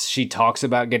she talks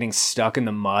about getting stuck in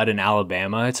the mud in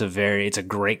Alabama. It's a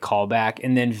great callback.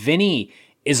 And then Vinny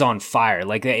is on fire.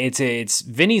 Like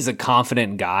Vinny's a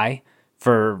confident guy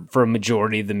for a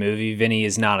majority of the movie. Vinny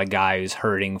is not a guy who's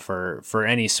hurting for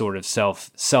any sort of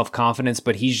self-confidence,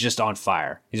 but he's just on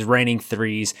fire. He's raining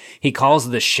threes. He calls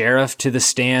the sheriff to the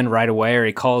stand right away, or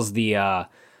he calls the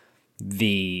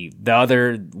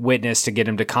other witness to get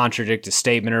him to contradict a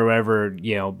statement or whatever.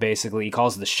 Basically he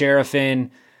calls the sheriff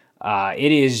in.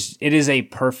 It is a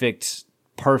perfect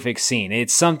scene.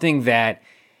 It's something that,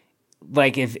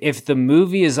 like, if the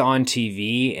movie is on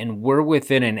TV and we're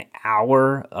within an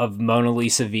hour of Mona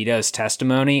Lisa Vito's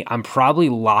testimony, I'm probably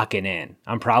locking in.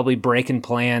 I'm probably breaking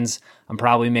plans. I'm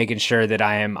probably making sure that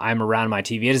I'm around my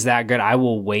TV. It is that good. I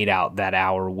will wait out that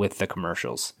hour with the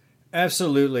commercials.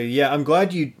 Absolutely, yeah. I'm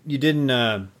glad you didn't.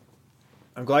 I'm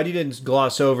glad you didn't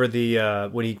gloss over the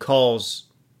when he calls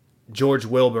George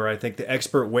Wilbur, I think, the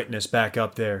expert witness, back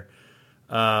up there,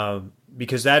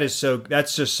 because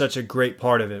that's just such a great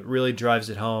part of it. Really drives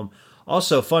it home.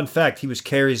 Also, fun fact: he was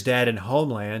Carrie's dad in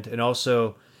Homeland, and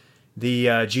also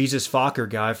the Jesus Fokker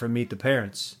guy from Meet the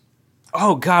Parents.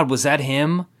 Oh God, was that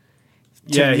him?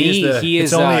 Yeah,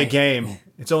 it's only a game.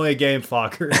 It's only a game,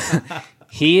 Fokker.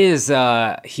 He's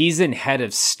in Head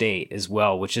of State as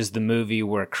well, which is the movie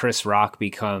where Chris Rock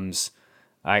becomes,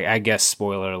 I guess,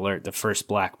 spoiler alert, the first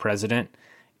black president.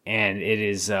 And it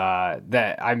is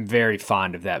that I'm very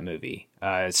fond of that movie.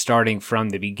 Starting from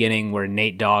the beginning where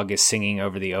Nate Dogg is singing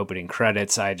over the opening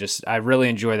credits. I really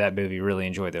enjoy that movie, really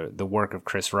enjoy the work of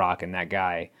Chris Rock, and that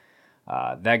guy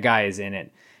is in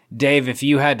it. Dave, if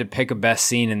you had to pick a best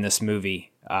scene in this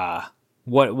movie,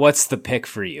 what's the pick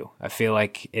for you? I feel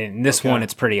like in this one,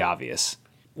 it's pretty obvious.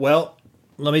 Well,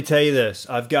 let me tell you this.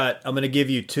 I'm going to give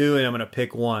you two, and I'm going to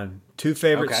pick one. Two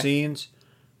favorite scenes.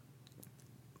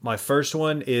 My first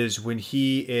one is when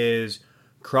he is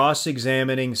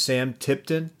cross-examining Sam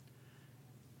Tipton.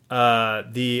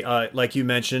 Like you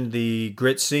mentioned, the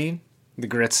grit scene. The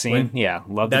grit scene, yeah.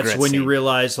 Love the grit scene. That's when you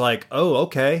realize, like, oh,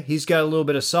 okay, he's got a little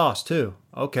bit of sauce, too.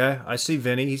 Okay, I see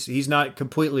Vinny. He's not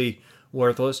completely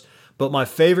worthless. But my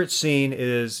favorite scene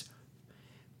is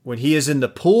when he is in the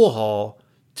pool hall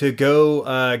to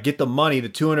go get the money, the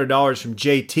 $200 from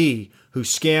JT,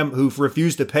 who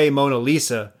refused to pay Mona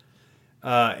Lisa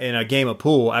in a game of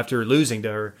pool after losing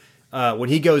to her. When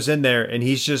he goes in there and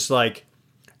he's just like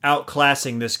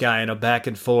outclassing this guy in a back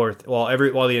and forth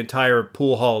while the entire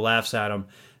pool hall laughs at him.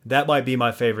 That might be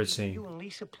my favorite scene. You and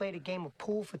Lisa played a game of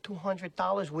pool for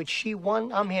 $200, which she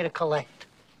won. I'm here to collect.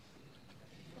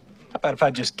 How about if I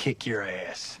just kick your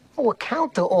ass? Oh, a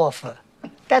counter offer.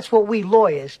 That's what we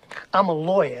lawyers, I'm a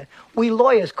lawyer, we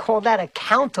lawyers call that a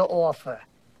counter offer.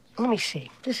 Let me see.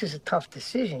 This is a tough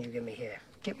decision you give me here.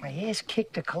 Get my ass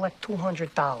kicked to collect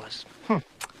 $200. What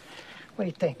do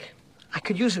you think? I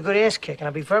could use a good ass kick, and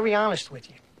I'll be very honest with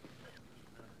you.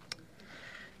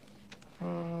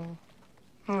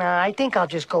 Nah, I think I'll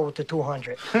just go with the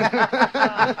 200.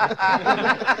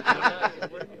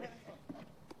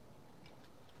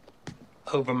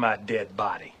 Over my dead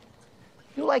body.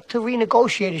 You like to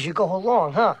renegotiate as you go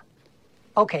along, huh?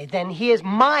 Okay, then here's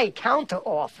my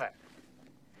counter-offer.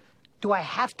 Do I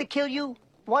have to kill you?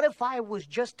 What if I was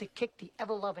just to kick the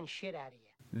ever-loving shit out of you?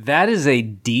 That is a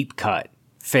deep cut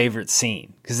favorite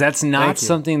scene, because that's not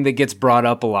something that gets brought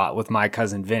up a lot with My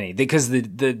Cousin Vinny. Because the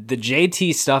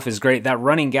JT stuff is great. That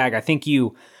running gag, I think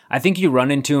you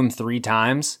run into him 3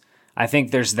 times. I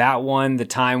think there's that one, the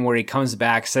time where he comes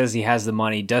back, says he has the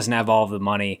money, doesn't have all of the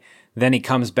money, then he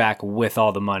comes back with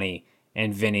all the money,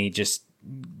 and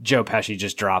Joe Pesci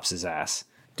just drops his ass.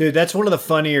 Dude, that's one of the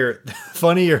funnier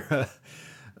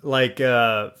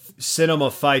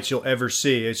cinema fights you'll ever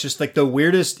see. It's just like the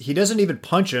weirdest. He doesn't even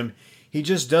punch him. He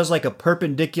just does like a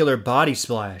perpendicular body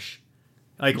splash.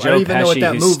 Like, Joe I don't even know what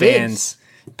that move is.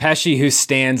 Pesci, who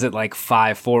stands at like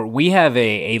 5'4". We have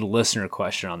a listener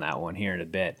question on that one here in a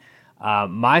bit.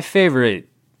 My favorite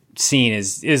scene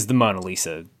is the Mona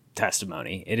Lisa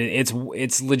testimony.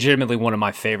 It's legitimately one of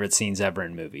my favorite scenes ever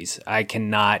in movies. I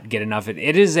cannot get enough of it.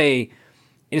 It is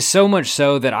so much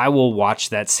so that I will watch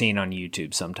that scene on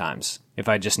YouTube sometimes if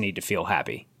I just need to feel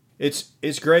happy.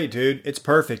 It's great, dude. It's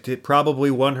perfect. It probably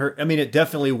won her. I mean, it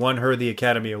definitely won her the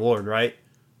Academy Award, right?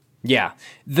 Yeah.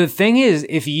 The thing is,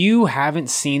 if you haven't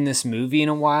seen this movie in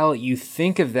a while, you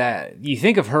think of that. You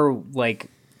think of her like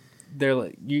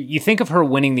you think of her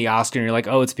winning the Oscar, and you're like,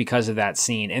 oh, it's because of that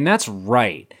scene, and that's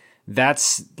right.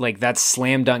 That's that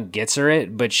slam dunk gets her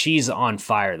it, but she's on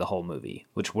fire the whole movie,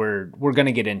 which we're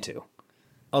gonna get into.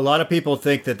 A lot of people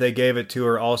think that they gave it to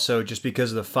her also just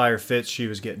because of the fire fits she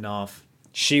was getting off.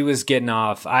 She was getting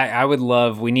off. I would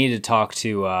love. We need to talk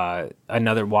to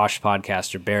another Wash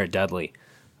podcaster, Barrett Dudley,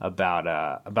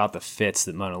 about the fits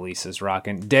that Mona Lisa's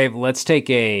rocking. Dave, let's take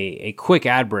a quick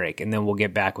ad break, and then we'll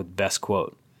get back with best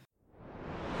quote.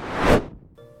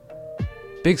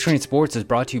 Big Screen Sports is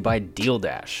brought to you by Deal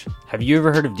Dash. Have you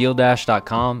ever heard of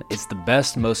DealDash.com? It's the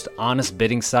best, most honest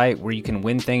bidding site where you can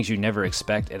win things you never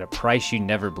expect at a price you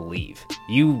never believe.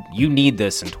 You need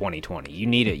this in 2020. You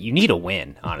need it. You need a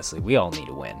win, honestly. We all need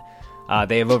a win.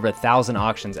 They have over 1,000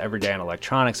 auctions every day on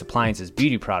electronics, appliances,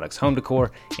 beauty products, home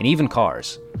decor, and even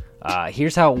cars.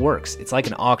 Here's how it works. It's like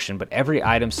an auction, but every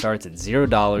item starts at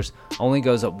 $0, only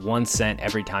goes up 1 cent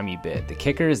every time you bid. The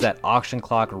kicker is that auction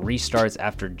clock restarts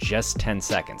after just 10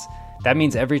 seconds. That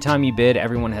means every time you bid,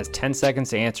 everyone has 10 seconds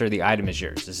to answer. The item is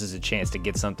yours. This is a chance to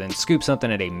get something, scoop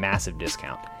something at a massive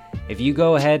discount. If you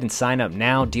go ahead and sign up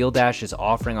now, Deal Dash is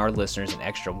offering our listeners an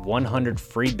extra 100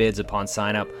 free bids upon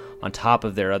sign up on top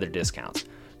of their other discounts.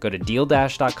 Go to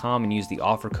DealDash.com and use the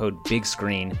offer code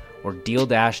BIGSCREEN or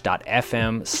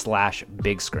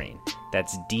DealDash.fm/BigScreen.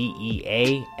 That's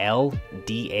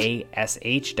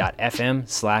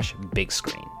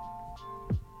DealDash.fm/BigScreen.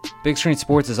 Big Screen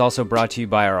Sports is also brought to you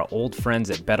by our old friends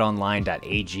at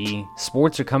BetOnline.ag.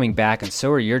 Sports are coming back, and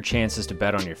so are your chances to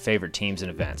bet on your favorite teams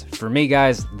and events. For me,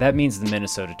 guys, that means the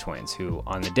Minnesota Twins, who,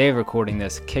 on the day of recording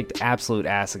this, kicked absolute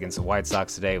ass against the White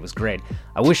Sox today. It was great.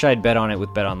 I wish I had bet on it with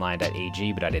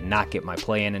BetOnline.ag, but I did not get my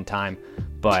play in time.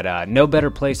 But no better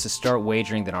place to start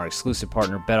wagering than our exclusive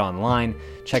partner, BetOnline.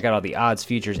 Check out all the odds,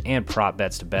 futures, and prop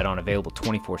bets to bet on, available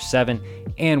 24/7.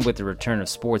 And with the return of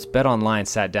sports, BetOnline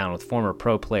sat down with former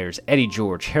pro players Eddie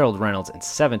George, Harold Reynolds, and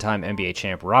 7-time NBA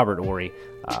champ Robert Horry,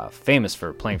 famous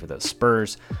for playing for those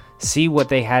Spurs. See what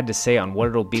they had to say on what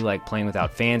it'll be like playing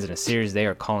without fans in a series they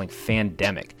are calling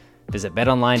Fandemic. Visit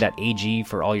betonline.ag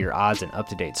for all your odds and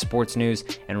up-to-date sports news.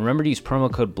 And remember to use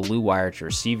promo code BLUEWIRE to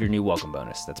receive your new welcome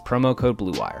bonus. That's promo code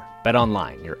BLUEWIRE.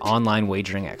 BetOnline, your online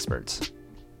wagering experts.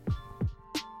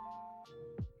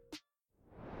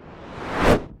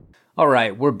 All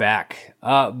right, we're back.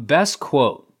 Best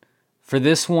quote. For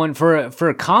this one,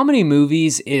 for comedy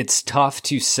movies, it's tough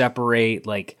to separate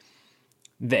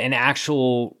an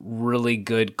actual really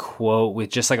good quote with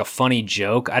just like a funny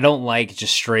joke. I don't like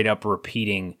just straight up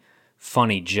repeating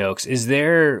funny jokes. Is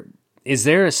there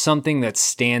something that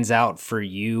stands out for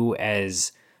you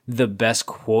as the best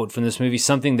quote from this movie?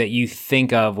 Something that you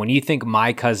think of when you think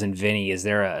My Cousin Vinny? Is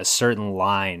there a certain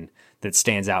line that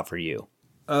stands out for you?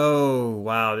 Oh,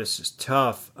 wow, this is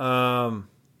tough.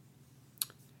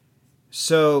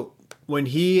 So when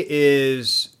he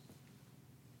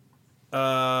has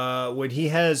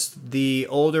the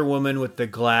older woman with the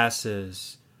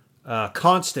glasses,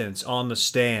 Constance, on the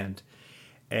stand,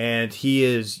 and he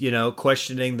is,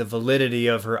 questioning the validity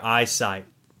of her eyesight,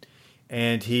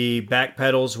 and he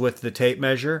backpedals with the tape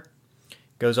measure,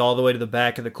 goes all the way to the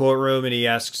back of the courtroom, and he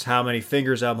asks how many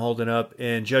fingers I'm holding up.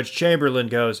 And Judge Chamberlain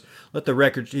goes, let the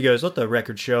record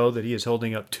show that he is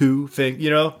holding up 2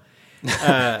 fingers,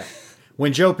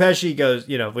 when Joe Pesci goes,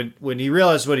 when he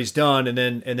realizes what he's done, and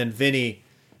then Vinny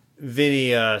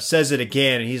says it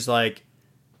again, and he's like,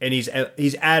 and he's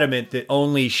adamant that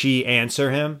only she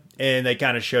answer him, and they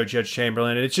kind of show Judge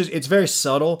Chamberlain, and it's very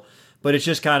subtle, but it's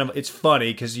just kind of, it's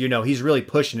funny because, he's really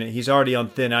pushing it. He's already on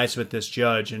thin ice with this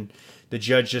judge, and the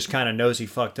judge just kind of knows he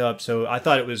fucked up. So I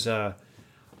thought it was a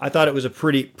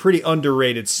pretty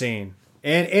underrated scene,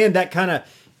 and that kind of,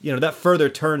 that further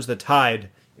turns the tide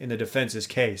in the defense's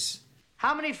case.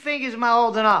 How many fingers am I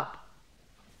holding up?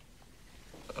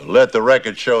 Let the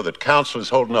record show that counsel is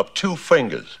holding up 2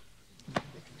 fingers.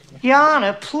 Your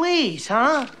Honor, please,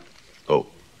 huh? Oh.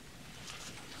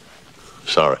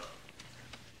 Sorry.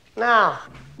 Now,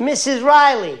 Mrs.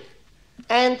 Riley,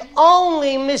 and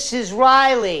only Mrs.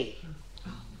 Riley.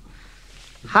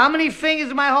 How many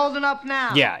fingers am I holding up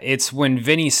now? Yeah, it's when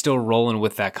Vinny's still rolling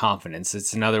with that confidence.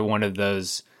 It's another one of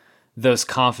those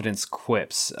confidence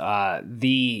quips. I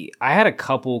had a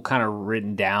couple kind of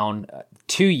written down.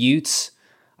 2 Utes.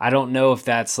 I don't know if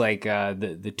that's like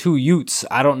the 2 Utes.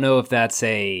 I don't know if that's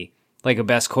a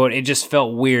best quote. It just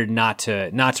felt weird not to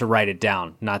write it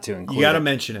down, not to include. You got to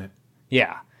mention it.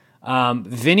 Yeah.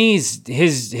 Vinny's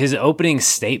his opening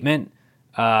statement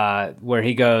where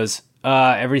he goes,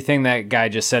 everything that guy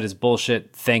just said is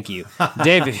bullshit. Thank you.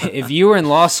 Dave, if you were in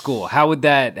law school, how would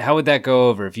that go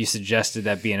over if you suggested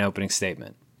that be an opening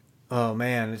statement? Oh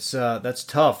man, it's that's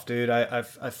tough, dude. I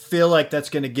feel like that's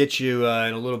going to get you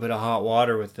in a little bit of hot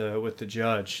water with the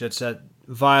judge. That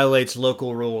violates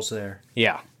local rules there.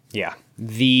 Yeah.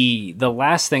 The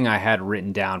last thing I had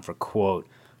written down for quote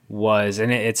was,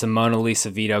 and it's a Mona Lisa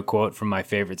Vito quote from my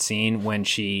favorite scene when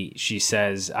she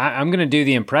says, "I'm going to do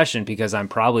the impression because I'm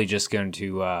probably just going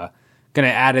to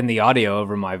add in the audio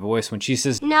over my voice." When she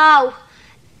says, "No,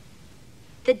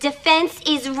 the defense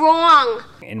is wrong,"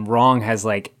 and wrong has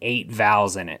like 8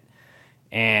 vowels in it,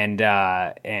 and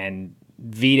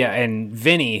Vito and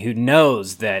Vinny, who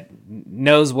knows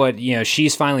what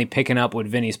she's finally picking up what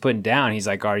Vinny's putting down. He's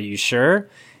like, "Are you sure?"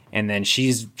 And then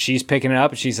she's picking it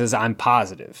up and she says, "I'm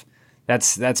positive."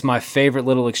 That's my favorite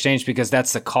little exchange because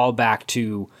that's the callback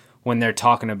to when they're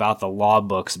talking about the law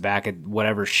books back at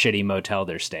whatever shitty motel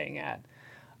they're staying at.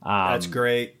 That's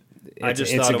great. I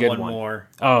just thought of one more.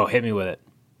 Oh, hit me with it.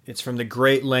 It's from the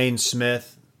great Lane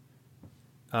Smith.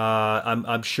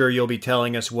 I'm sure you'll be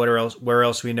telling us where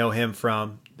else we know him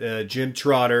from. Jim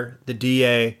Trotter, the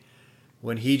DA,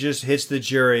 when he just hits the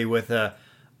jury with a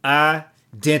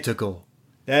identical.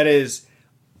 That is,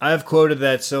 I've quoted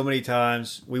that so many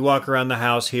times. We walk around the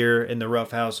house here in the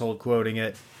Rough household quoting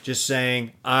it, just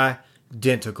saying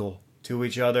identical to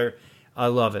each other. I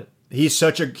love it. He's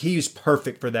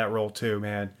perfect for that role too,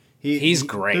 man. He's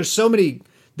great. There's so many.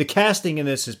 The casting in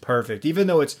this is perfect, even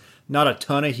though it's not a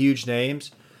ton of huge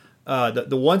names. The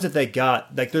ones that they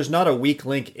got, like, there's not a weak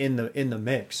link in the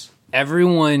mix.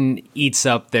 Everyone eats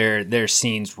up their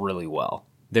scenes really well.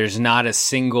 There's not a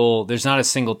single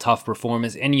tough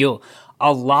performance, and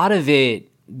a lot of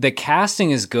it. The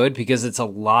casting is good because it's a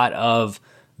lot of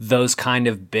those kind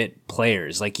of bit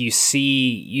players. Like you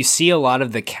see a lot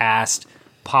of the cast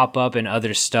pop up in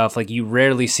other stuff. Like you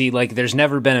rarely see, like, there's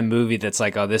never been a movie that's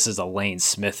like, oh, this is a Lane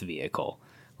Smith vehicle.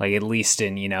 Like at least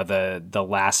in the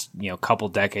last couple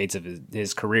decades of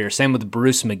his career. Same with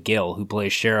Bruce McGill, who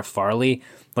plays Sheriff Farley.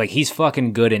 Like he's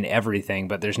fucking good in everything,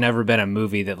 but there's never been a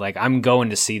movie that like I'm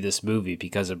going to see this movie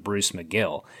because of Bruce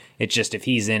McGill. It's just if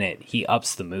he's in it, he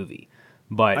ups the movie.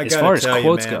 But as far as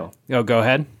quotes go, go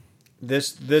ahead.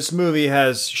 This movie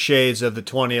has shades of the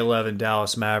 2011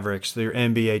 Dallas Mavericks, their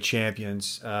NBA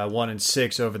champions,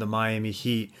 1-6 over the Miami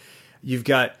Heat. You've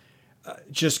got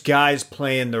just guys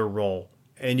playing their role,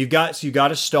 and you got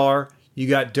a star. You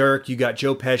got Dirk, you got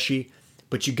Joe Pesci,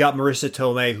 but you got Marissa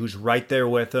Tomei, who's right there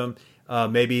with them.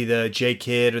 Maybe the J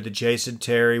Kidd or the Jason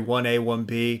Terry, 1A,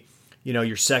 1B.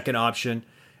 Your second option,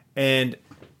 and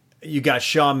you got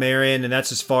Shawn Marion, and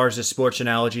that's as far as the sports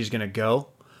analogy is going to go.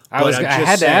 I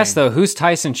had to ask though, who's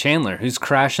Tyson Chandler? Who's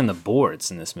crashing the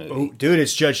boards in this movie? Oh, dude,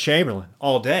 it's Judge Chamberlain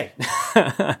all day.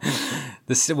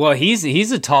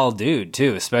 He's a tall dude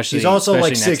too, especially. He's also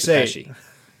like 6'8".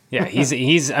 Yeah,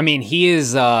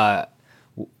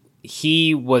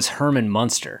 he was Herman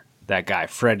Munster, that guy,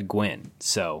 Fred Gwynn.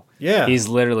 So yeah, he's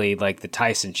literally like the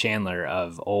Tyson Chandler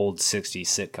of old 60s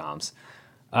sitcoms.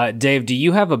 Dave, do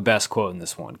you have a best quote in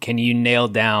this one? Can you nail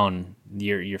down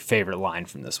your favorite line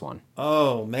from this one?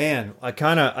 Oh man, I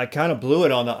kind of blew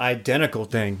it on the identical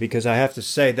thing because I have to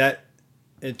say that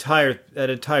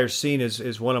entire scene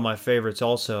is one of my favorites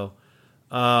also.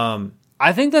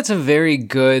 I think that's a very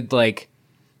good, like,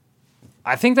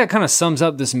 I think that kind of sums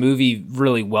up this movie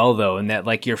really well, though, in that,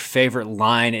 like, your favorite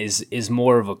line is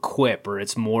more of a quip, or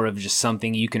it's more of just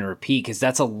something you can repeat, because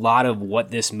that's a lot of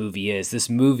what this movie is. This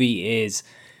movie is,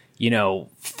 you know,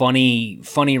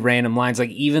 funny random lines. Like,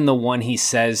 even the one he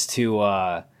says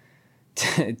to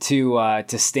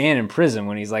Stan in prison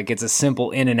when he's like, it's a simple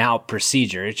in and out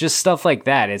procedure. It's just stuff like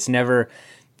that. It's never,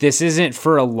 this isn't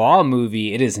for a law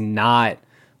movie. It is not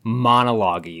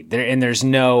monologue-y. There's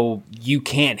no, you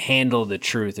can't handle the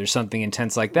truth or something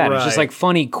intense like that. Right. It's just like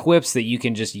funny quips that you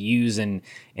can just use in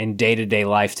day-to-day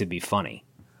life to be funny.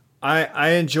 I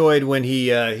enjoyed when he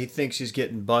thinks he's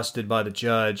getting busted by the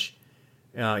judge,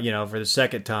 for the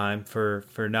second time for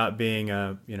not being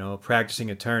a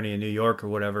practicing attorney in New York or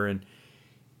whatever, and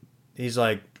he's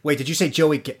like, "Wait, did you say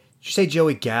Joey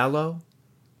Gallo?"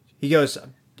 He goes,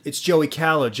 "It's Joey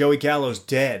Gallo. Joey Gallo's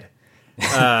dead."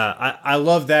 I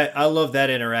love that. I love that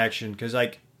interaction because,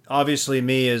 like, obviously,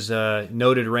 me as a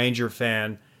noted Ranger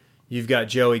fan, you've got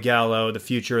Joey Gallo, the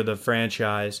future of the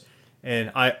franchise,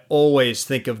 and I always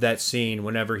think of that scene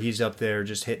whenever he's up there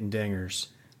just hitting dingers.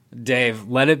 Dave,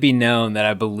 let it be known that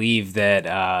I believe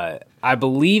that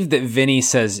Vinny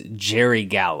says Jerry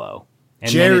Gallo,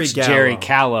 and then it's Jerry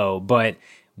Callow, but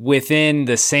within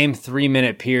the same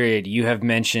 3-minute period, you have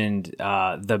mentioned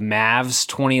the Mavs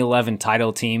 2011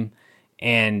 title team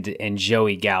and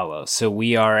Joey Gallo. So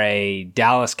we are a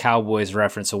Dallas Cowboys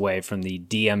reference away from the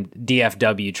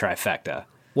DFW trifecta.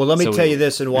 Well, let me tell you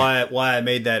this and why I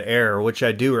made that error, which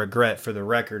I do regret for the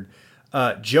record.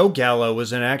 Joe Gallo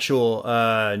was an actual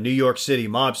New York City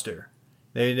mobster.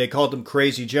 They called him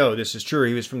Crazy Joe. This is true.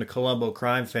 He was from the Colombo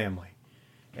crime family.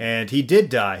 And he did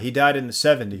die. He died in the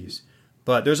 70s.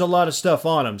 But there's a lot of stuff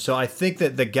on him. So I think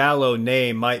that the Gallo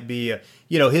name might be,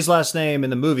 his last name in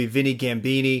the movie, Vinny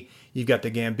Gambini. You've got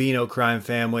the Gambino crime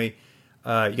family.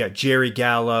 You got Jerry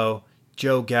Gallo,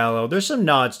 Joe Gallo. There's some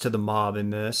nods to the mob in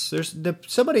this. There's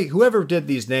whoever did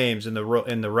these names in the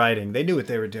writing, they knew what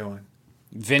they were doing.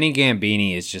 Vinny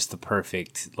Gambini is just the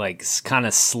perfect, like, kind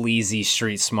of sleazy,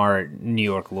 street smart New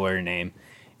York lawyer name.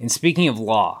 And speaking of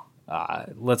law,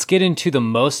 let's get into the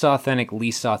most authentic,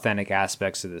 least authentic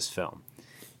aspects of this film.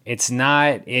 It's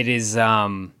not as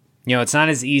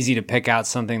easy to pick out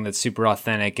something that's super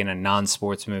authentic in a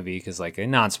non-sports movie, because, like, a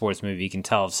non-sports movie, you can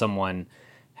tell if someone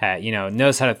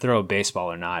knows how to throw a baseball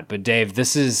or not. But Dave,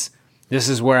 this is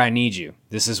where I need you.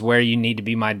 This is where you need to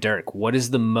be my Dirk. What is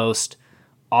the most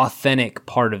authentic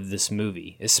part of this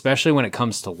movie, especially when it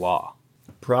comes to law?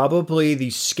 Probably the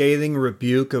scathing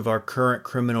rebuke of our current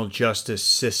criminal justice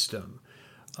system,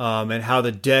 and how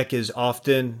the deck is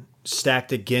often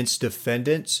stacked against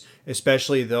defendants,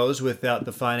 especially those without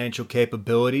the financial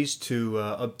capabilities to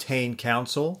obtain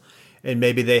counsel. And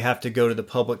maybe they have to go to the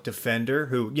public defender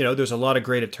who, there's a lot of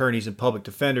great attorneys in public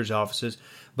defenders' offices,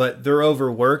 but they're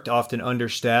overworked, often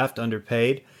understaffed,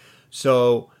 underpaid.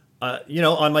 So,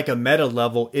 on like a meta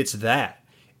level, it's that.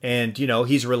 And,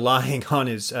 he's relying on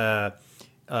his, a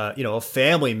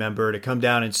family member to come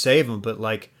down and save him. But,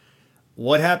 like,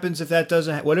 what happens if that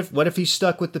doesn't? What if he's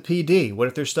stuck with the PD? What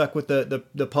if they're stuck with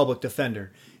the public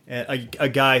defender? And a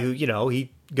guy who,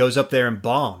 he goes up there and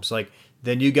bombs. Like,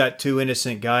 then you got two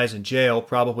innocent guys in jail,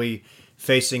 probably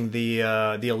facing the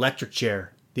electric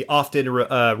chair, the often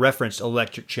referenced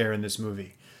electric chair in this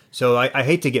movie. So I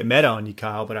hate to get meta on you,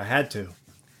 Kyle, but I had to.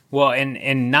 Well, and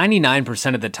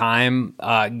 99% of the time,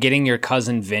 getting your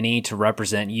cousin Vinny to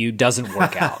represent you doesn't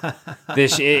work out.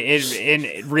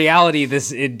 In reality,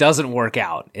 it doesn't work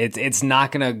out. It's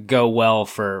not going to go well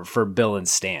for Bill and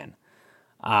Stan.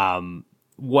 What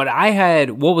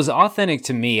was authentic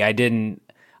to me,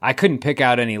 I couldn't pick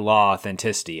out any law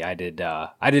authenticity. I did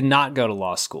not go to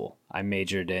law school. I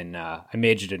majored in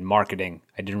marketing.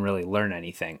 I didn't really learn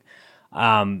anything.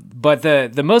 But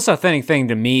the most authentic thing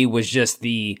to me was just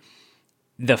the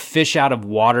fish out of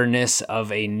waterness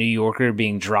of a New Yorker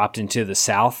being dropped into the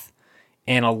South,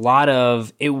 and a lot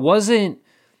of it wasn't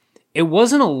a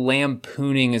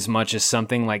lampooning as much as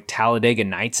something like Talladega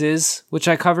Nights is, which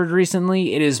I covered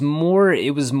recently. It was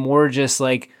more just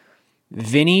like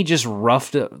Vinny just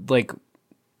roughed like.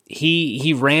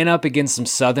 He ran up against some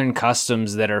Southern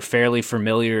customs that are fairly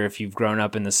familiar if you've grown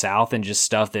up in the South, and just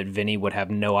stuff that Vinny would have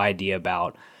no idea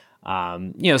about.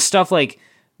 Stuff like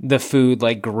the food,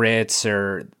 like grits,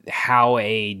 or how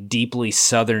a deeply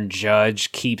Southern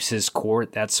judge keeps his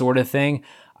court, that sort of thing.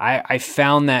 I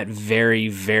found that very,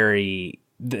 very...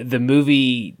 The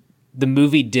movie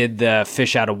did the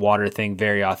fish out of water thing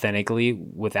very authentically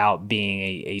without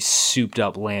being a souped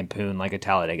up lampoon like a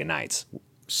Talladega Nights.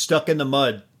 stuck in the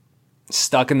mud.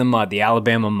 Stuck in the mud, the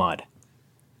Alabama mud.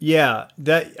 Yeah,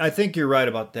 I think you're right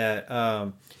about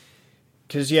that.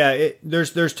 Because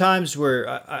there's times where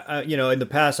I in the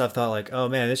past I've thought like, oh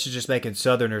man, this is just making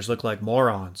Southerners look like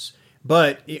morons.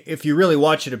 But if you really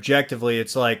watch it objectively,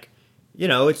 it's like,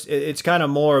 it's kind of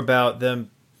more about them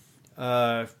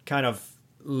kind of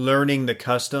learning the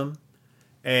custom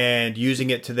and using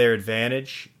it to their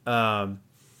advantage. And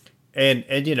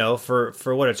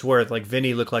for what it's worth, like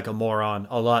Vinny looked like a moron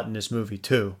a lot in this movie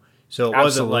too. So it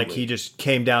wasn't like he just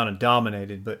came down and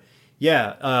dominated. But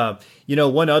yeah,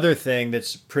 one other thing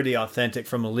that's pretty authentic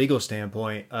from a legal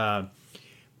standpoint.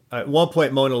 At one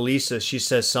point, Mona Lisa, she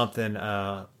says something.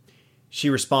 She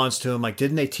responds to him like,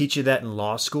 "Didn't they teach you that in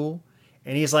law school?"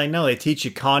 And he's like, "No, they teach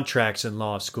you contracts in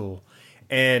law school,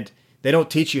 and they don't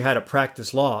teach you how to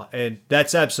practice law." And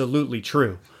that's absolutely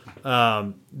true.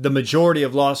 The majority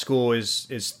of law school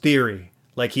is theory,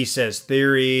 like he says,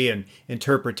 theory and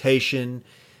interpretation.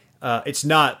 It's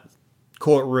not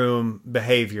courtroom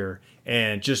behavior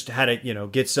and just how to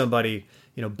get somebody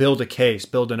build a case,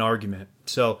 build an argument.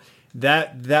 So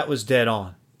that was dead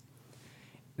on.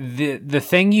 The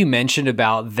thing you mentioned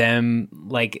about them,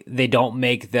 like they don't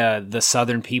make the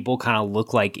Southern people kind of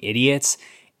look like idiots.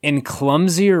 In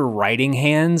clumsier writing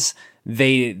hands,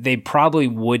 they probably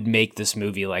would make this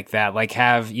movie like that, like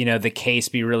have the case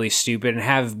be really stupid and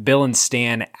have Bill and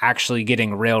Stan actually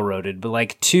getting railroaded. But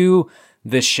like to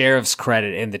the sheriff's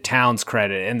credit and the town's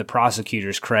credit and the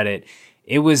prosecutor's credit,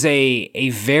 it was a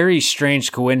very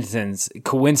strange coincidence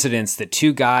that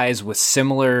two guys with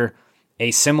a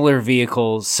similar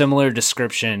vehicle, similar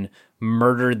description,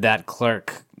 murdered that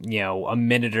clerk, a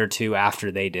minute or two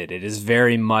after they did. It is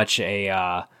very much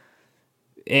an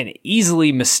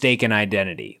easily mistaken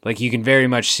identity. Like you can very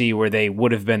much see where they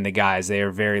would have been the guys. They are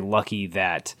very lucky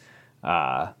that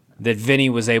Vinny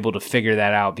was able to figure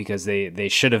that out, because they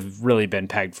should have really been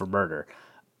pegged for murder.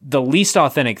 The least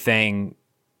authentic thing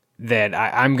that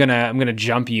I'm gonna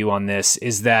jump you on this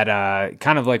is that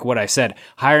kind of like what I said,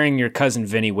 hiring your cousin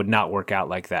Vinny would not work out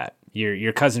like that.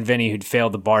 Your cousin Vinny, who'd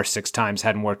failed the bar 6 times,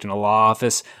 hadn't worked in a law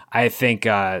office. I think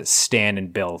Stan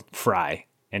and Bill fry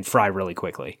really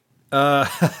quickly.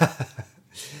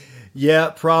 Yeah,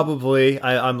 probably.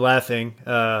 I'm laughing,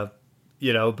 but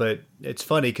it's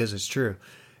funny because it's true.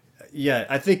 Yeah,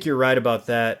 I think you're right about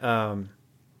that.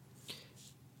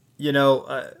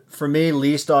 For me,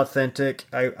 least authentic,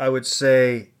 I would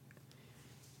say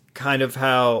kind of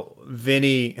how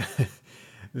Vinny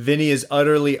is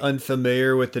utterly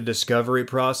unfamiliar with the discovery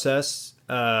process.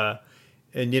 And,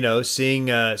 seeing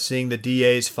the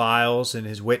DA's files and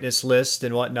his witness list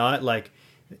and whatnot, like,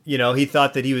 he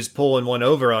thought that he was pulling one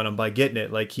over on him by getting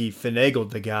it, like he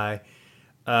finagled the guy.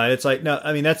 And it's like, no,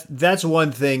 I mean, that's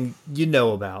one thing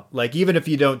about. Like, even if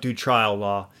you don't do trial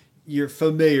law, you're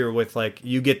familiar with, like,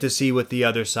 you get to see what the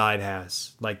other side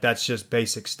has. Like, that's just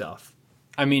basic stuff.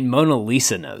 I mean, Mona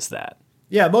Lisa knows that.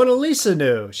 Yeah, Mona Lisa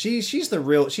knew. She's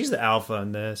the alpha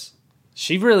in this.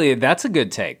 That's a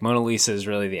good take. Mona Lisa is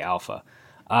really the alpha.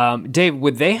 Dave,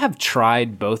 would they have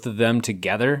tried both of them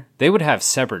together? They would have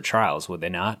separate trials, would they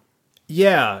not?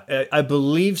 Yeah, I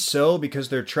believe so, because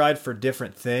they're tried for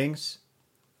different things.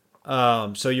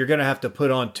 So you're going to have to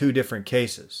put on 2 different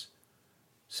cases.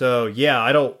 So yeah,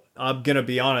 I'm going to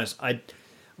be honest, I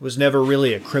was never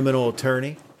really a criminal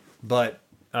attorney, but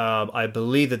I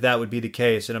believe that would be the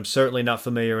case, and I'm certainly not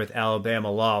familiar with Alabama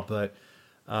law, but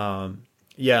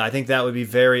yeah, I think that would be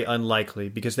very unlikely,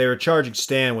 because they were charging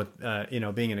Stan with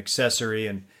being an accessory,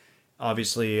 and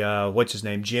obviously what's his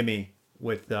name, Jimmy,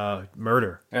 with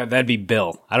murder. That'd be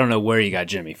Bill. I don't know where you got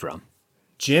Jimmy from.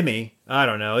 Jimmy? I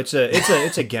don't know. It's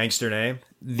a gangster name.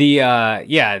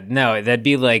 That'd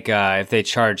be like if they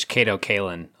charged Kato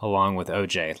Kalin along with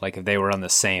OJ, like if they were in the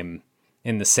same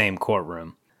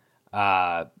courtroom.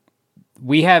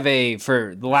 We have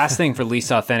for the last thing for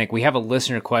least authentic, we have a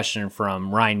listener question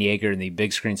from Ryan Yeager in the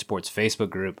Big Screen Sports Facebook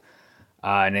group.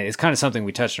 And it's kind of something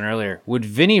we touched on earlier. Would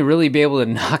Vinny really be able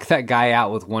to knock that guy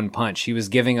out with one punch? He was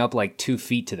giving up like 2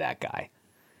 feet to that guy.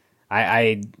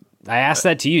 I asked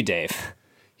that to you, Dave.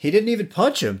 He didn't even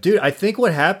punch him. Dude, I think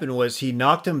what happened was he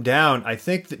knocked him down. I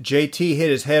think that JT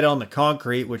hit his head on the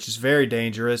concrete, which is very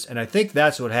dangerous. And I think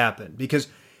that's what happened, because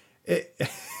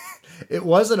it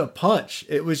wasn't a punch.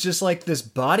 It was just like this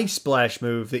body splash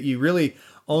move that you really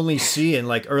only see in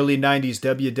like early 90s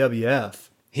WWF.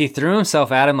 He threw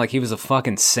himself at him like he was a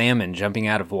fucking salmon jumping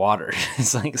out of water.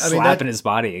 It's like slapping his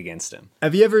body against him.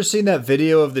 Have you ever seen that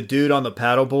video of the dude on the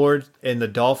paddleboard and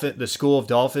the school of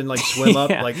dolphin like swim up,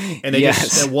 like, and they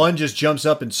one just jumps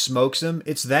up and smokes him?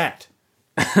 It's that.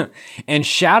 And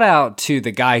shout out to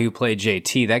the guy who played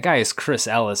JT. That guy is Chris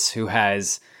Ellis, who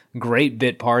has great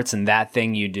bit parts in That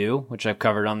Thing You Do, which I've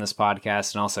covered on this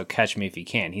podcast, and also Catch Me If You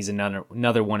Can. He's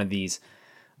another one of these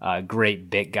great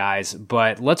bit guys.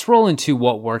 But let's roll into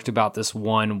what worked about this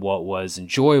one, what was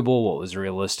enjoyable, what was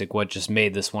realistic, what just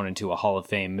made this one into a Hall of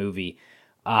Fame movie.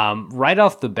 Right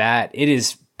off the bat, it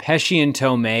is Pesci and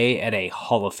Tomei at a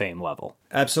Hall of Fame level.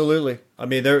 Absolutely. I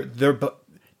mean,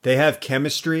 they have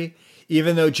chemistry.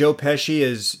 Even though Joe Pesci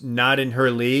is not in her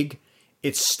league,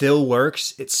 it still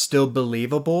works. It's still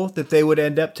believable that they would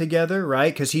end up together,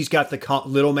 right? Because he's got the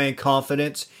little man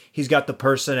confidence. He's got the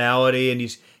personality, and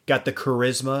he's got the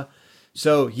charisma.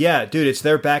 So, yeah, dude, it's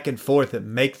their back and forth that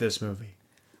make this movie.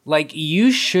 Like,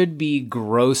 you should be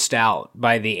grossed out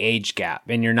by the age gap,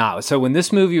 and you're not. So when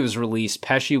this movie was released,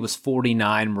 Pesci was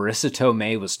 49, Marissa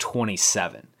Tomei was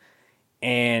 27.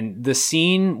 And the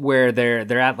scene where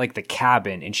they're at like the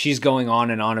cabin and she's going on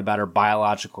and on about her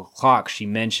biological clock, she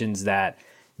mentions that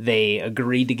they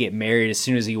agreed to get married as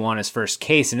soon as he won his first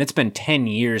case, and it's been 10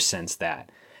 years since that.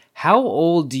 How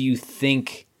old do you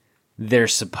think they're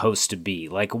supposed to be?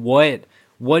 Like, what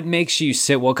makes you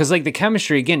sit well? Because like the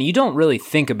chemistry, again, you don't really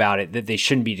think about it that they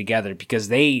shouldn't be together because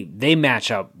they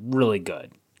match up really good.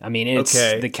 I mean,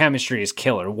 the chemistry is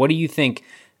killer. What do you think?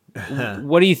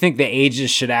 What do you think the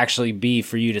ages should actually be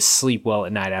for you to sleep well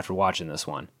at night after watching this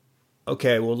one?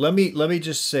 Okay, well, let me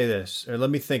just say this, or let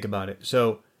me think about it.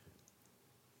 So,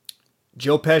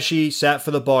 Joe Pesci sat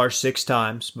for the bar 6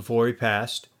 times before he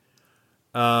passed.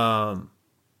 I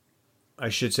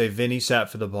should say Vinny sat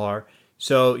for the bar.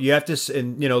 So you have to,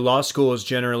 and law school is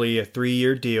generally a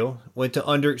 3-year deal. Went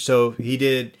to so he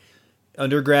did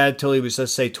undergrad till he was,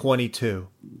 let's say, 22.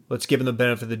 Let's give him the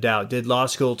benefit of the doubt. Did law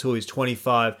school till he was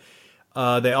 25.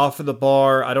 They offer the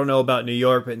bar. I don't know about New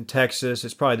York, but in Texas,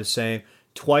 it's probably the same.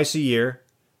 Twice a year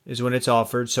is when it's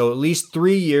offered. So at least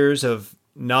 3 years of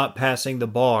not passing the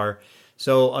bar.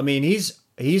 So, I mean,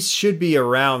 he should be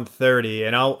around 30.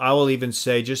 And I will even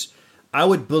say I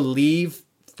would believe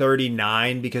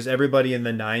 39 because everybody in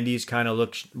the 90s kind of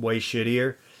looks way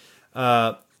shittier.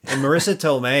 And Marissa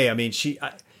Tomei, I mean,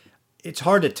 it's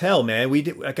hard to tell, man.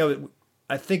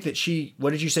 I think that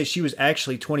what did you say? She was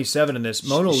actually 27 in this.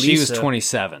 Mona Lisa. She was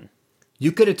 27.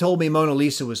 You could have told me Mona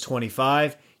Lisa was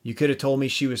 25. You could have told me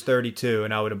she was 32,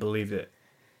 and I would have believed it.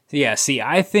 Yeah, see,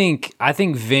 I think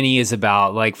Vinny is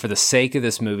about, like, for the sake of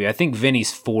this movie, I think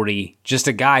Vinny's 40, just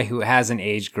a guy who hasn't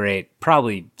aged great,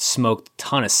 probably smoked a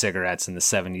ton of cigarettes in the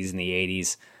 70s and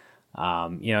the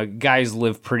 80s. Guys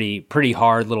live pretty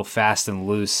hard, little fast and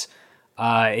loose.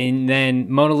 And then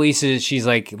Mona Lisa, she's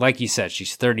like you said,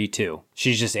 she's 32.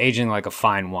 She's just aging like a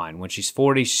fine wine. When she's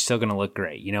 40, she's still going to look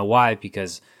great. You know why?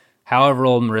 Because however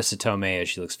old Marissa Tomei is,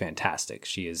 she looks fantastic.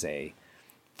 She is a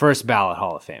first ballot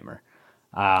Hall of Famer.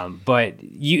 But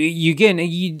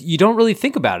you don't really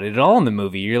think about it at all in the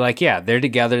movie. You're like, yeah, they're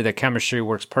together. Their chemistry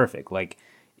works perfect. Like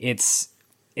it's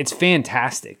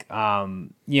fantastic.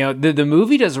 The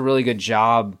movie does a really good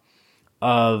job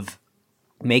of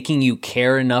making you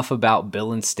care enough about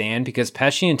Bill and Stan because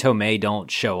Pesci and Tomei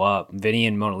don't show up. Vinny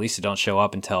and Mona Lisa don't show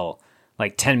up until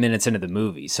like 10 minutes into the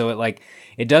movie. So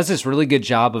it does this really good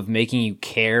job of making you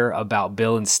care about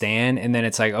Bill and Stan. And then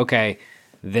it's like, okay,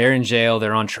 they're in jail,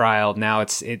 they're on trial. Now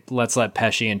let's let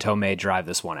Pesci and Tomei drive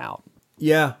this one out.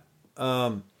 Yeah.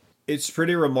 It's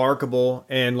pretty remarkable.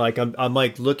 And like, I'm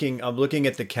looking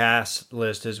at the cast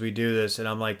list as we do this. And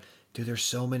I'm like, dude, there's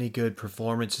so many good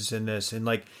performances in this. And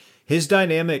like, his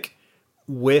dynamic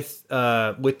with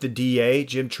the DA,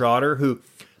 Jim Trotter, who,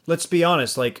 let's be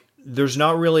honest, like there's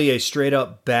not really a straight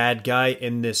up bad guy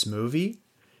in this movie,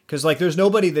 because like there's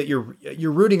nobody that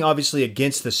you're rooting obviously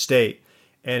against the state,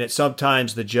 and it's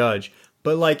sometimes the judge,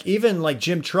 but like even like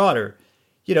Jim Trotter,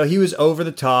 he was over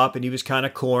the top and he was kind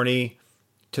of corny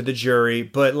to the jury,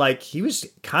 but like he was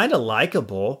kind of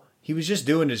likable. He was just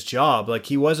doing his job, like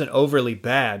he wasn't overly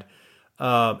bad.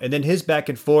 And then his back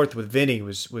and forth with Vinny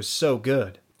was so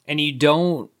good. And you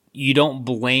don't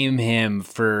blame him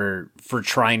for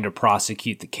trying to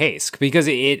prosecute the case because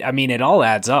it all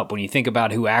adds up when you think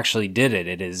about who actually did it.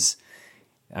 It is,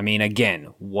 again,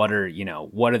 what are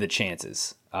the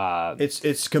chances?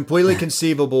 It's completely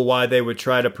conceivable why they would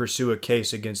try to pursue a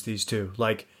case against these two.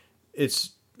 Like it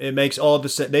makes all the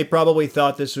sense. They probably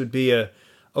thought this would be a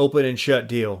open and shut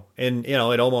deal, and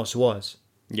it almost was.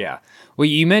 Yeah. Well,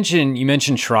 you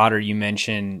mentioned Trotter. You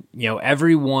mentioned,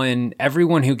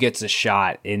 everyone who gets a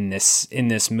shot in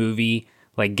this movie,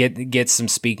 like gets some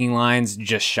speaking lines,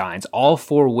 just shines. All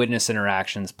 4 witness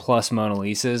interactions plus Mona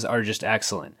Lisa's are just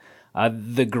excellent.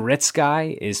 The Grits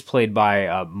guy is played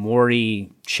by Maury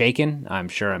Chaykin. I'm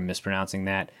sure I'm mispronouncing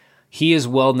that. he is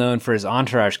well known for his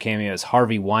Entourage cameo as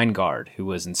Harvey Weingard, who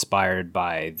was inspired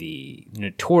by the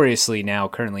notoriously now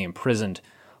currently imprisoned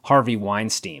Harvey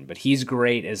Weinstein. But he's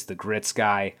great as the Grits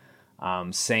guy.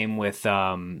 Same with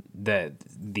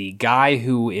the guy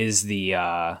who is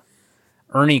the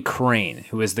Ernie Crane,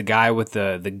 who is the guy with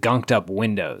the gunked up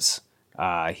windows.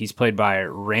 He's played by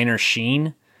Rainer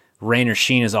Sheen. Rainer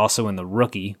Sheen is also in The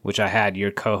Rookie, which I had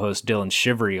your co-host Dylan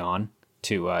Shivery on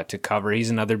to cover. He's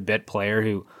another bit player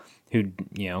who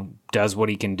does what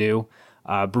he can do.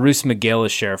 Bruce McGill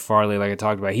is Sheriff Farley, like I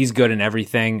talked about. He's good in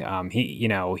everything.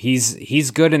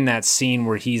 He's good in that scene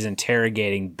where he's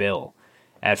interrogating Bill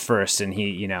at first, and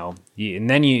and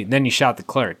then you shot the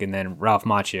clerk, and then Ralph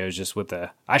Macchio is just with the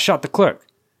I shot the clerk.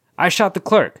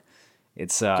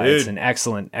 It's an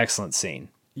excellent scene.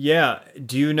 Yeah.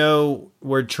 Do you know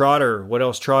what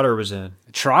else Trotter was in?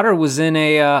 Trotter was in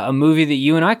a movie that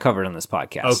you and I covered on this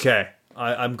podcast. Okay.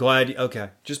 I'm glad. Okay.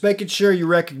 Just making sure you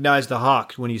recognized the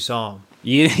Hawk when you saw him.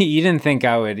 You didn't think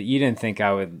I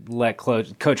would let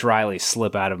Coach Riley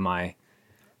slip out of my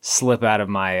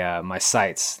my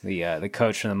sights. The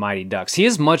coach from the Mighty Ducks. He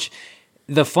is much.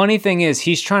 The funny thing is,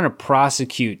 he's trying to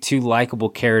prosecute two likable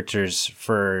characters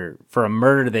for a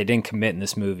murder they didn't commit in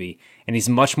this movie, and he's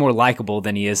much more likable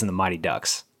than he is in the Mighty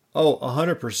Ducks. Oh,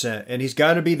 100%. And he's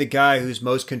got to be the guy who's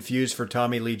most confused for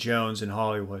Tommy Lee Jones in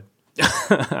Hollywood.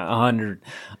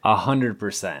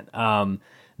 100%.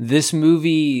 This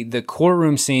movie, the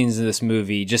courtroom scenes of this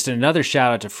movie, just another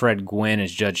shout out to Fred Gwynne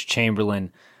as Judge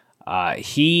Chamberlain.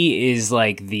 He is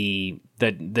like the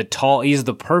tall, he's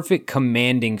the perfect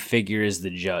commanding figure as the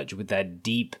judge with that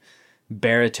deep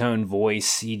baritone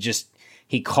voice.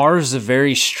 He carves a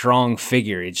very strong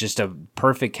figure. It's just a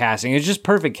perfect casting. It's just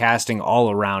perfect casting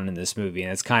all around in this movie.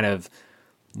 And it's kind of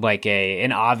like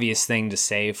an obvious thing to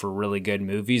say for really good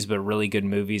movies, but really good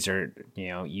movies are,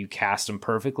 you cast them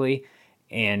perfectly.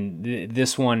 And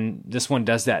this one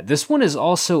does that. This one is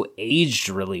also aged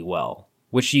really well,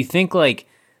 which you think like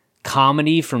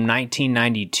comedy from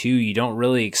 1992, you don't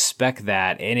really expect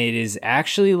that. And it is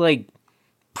actually like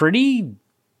pretty,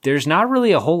 there's not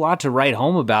really a whole lot to write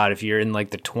home about if you're in like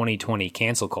the 2020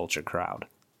 cancel culture crowd.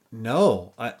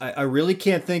 No, I really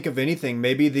can't think of anything.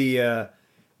 Maybe the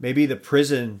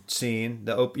prison scene,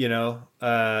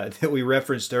 that we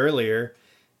referenced earlier,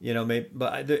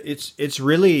 but it's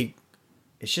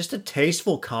just a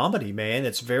tasteful comedy, man.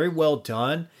 It's very well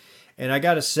done. And I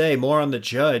got to say, more on the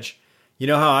judge, you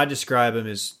know how I describe him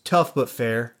as tough but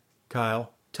fair,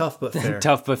 Kyle. Tough but fair.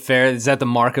 Tough but fair. Is that the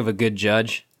mark of a good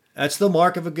judge? That's the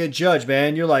mark of a good judge,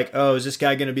 man. You're like, oh, is this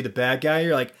guy going to be the bad guy?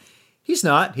 You're like, he's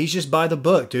not. He's just by the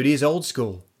book, dude. He's old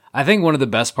school. I think one of the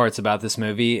best parts about this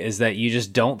movie is that you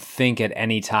just don't think at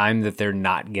any time that they're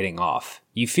not getting off.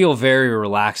 You feel very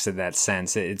relaxed in that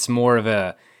sense. It's more of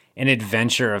an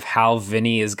adventure of how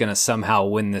Vinny is going to somehow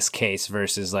win this case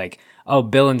versus like, oh,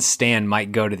 Bill and Stan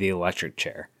might go to the electric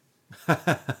chair.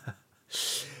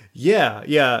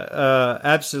 Yeah,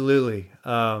 absolutely.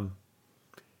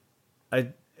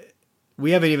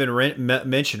 We haven't even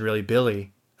mentioned really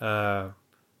Billy, the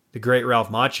great Ralph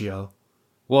Macchio.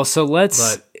 Well, so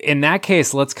in that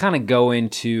case, let's kind of go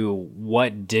into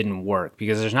what didn't work,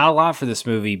 because there's not a lot for this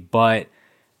movie, but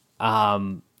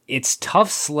it's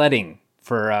tough sledding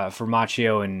for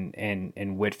Macchio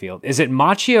and Whitfield. Is it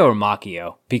Macchio or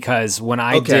Macchio? Because when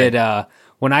I did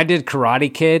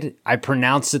Karate Kid, I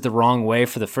pronounced it the wrong way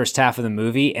for the first half of the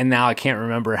movie, and now I can't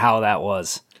remember how that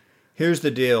was. Here's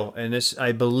the deal, and this,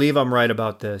 I believe I'm right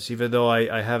about this, even though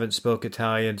I haven't spoke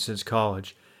Italian since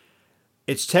college.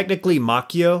 It's technically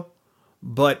Macchio,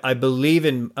 but I believe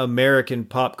in American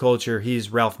pop culture,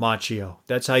 he's Ralph Macchio.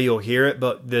 That's how you'll hear it,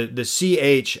 but the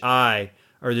CHI,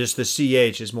 or just the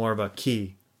CH, is more of a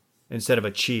key instead of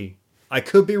a chi. I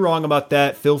could be wrong about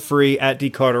that. Feel free at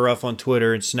DCarterRuff on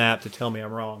Twitter and Snap to tell me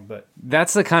I'm wrong. But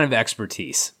that's the kind of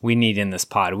expertise we need in this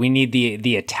pod. We need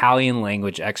the Italian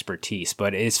language expertise.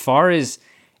 But as far as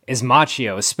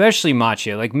Macchio, especially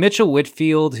Macchio, like Mitchell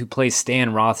Whitfield, who plays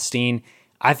Stan Rothstein,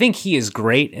 I think he is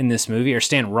great in this movie, or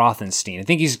Stan Rothenstein. I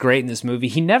think he's great in this movie.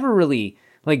 He never really,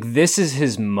 this is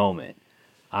his moment.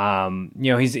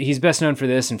 He's best known for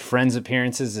this and Friends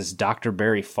appearances as Dr.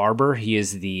 Barry Farber. He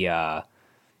is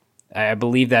I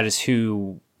believe that is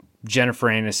who Jennifer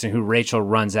Aniston, who Rachel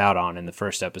runs out on in the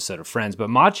first episode of Friends. But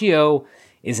Macchio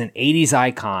is an 80s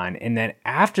icon, and then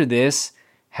after this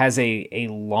has a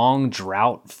long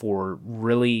drought for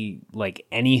really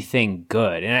anything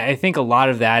good. And I think a lot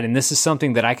of that, and this is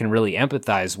something that I can really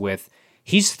empathize with,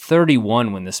 he's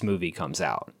 31 when this movie comes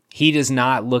out. He does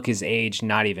not look his age,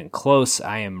 not even close.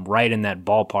 I am right in that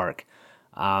ballpark.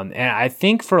 And I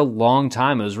think for a long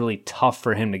time it was really tough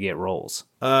for him to get roles.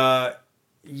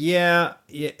 Yeah,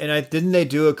 and didn't they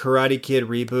do a Karate Kid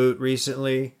reboot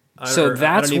recently? So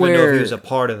that's I don't even know if he was a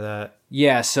part of that.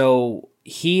 Yeah, so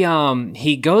he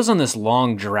goes on this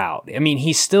long drought. I mean,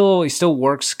 he still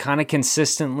works kind of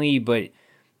consistently, but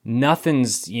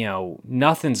nothing's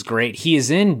great. He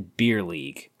is in Beer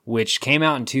League, which came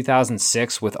out in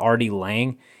 2006 with Artie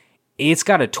Lang. It's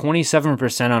got a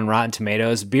 27% on Rotten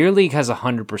Tomatoes. Beer League has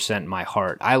 100% in my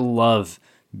heart. I love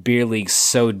Beer League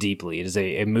so deeply. It is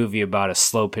a movie about a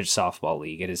slow pitch softball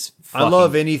league. It is. I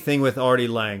love anything with Artie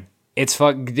Lang. It's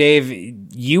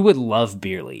Dave. You would love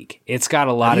Beer League. It's got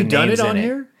a lot of names in it. Have you done it on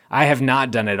here? I have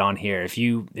not done it on here. If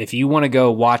you want to go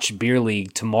watch Beer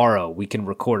League tomorrow, we can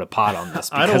record a pod on this.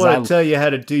 I don't want to tell you how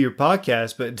to do your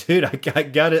podcast, but dude, I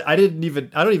got it. I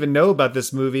don't even know about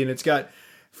this movie, and it's got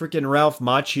freaking Ralph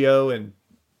Macchio and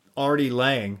Artie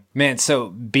Lang. Man, so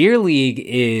Beer League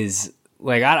is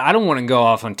like I don't want to go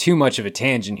off on too much of a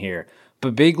tangent here,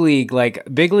 but Beer League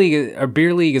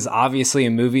is obviously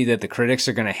a movie that the critics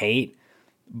are going to hate.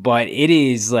 But it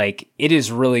is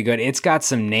really good. It's got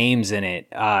some names in it.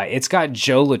 It's got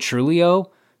Joe Latrulio,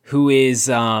 who is,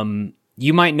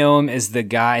 you might know him as the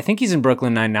guy, I think he's in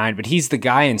Brooklyn Nine-Nine, but he's the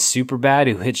guy in Superbad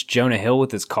who hits Jonah Hill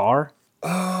with his car.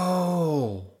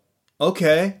 Oh,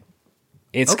 okay.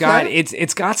 It's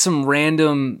got some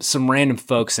random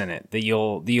folks in it that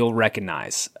you'll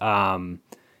recognize. And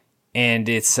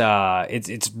it's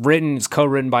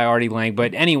co-written by Artie Lang.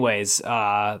 But anyways,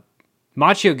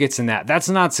 Macchio gets in that. That's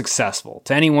not successful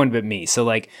to anyone but me. So,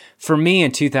 like, for me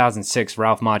in 2006,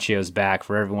 Ralph Macchio's back.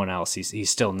 For everyone else, he's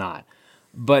still not.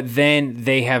 But then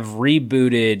they have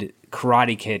rebooted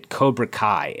Karate Kid Cobra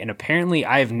Kai. And apparently,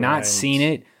 I have not seen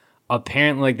it.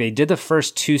 Apparently, like, they did the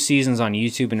first 2 seasons on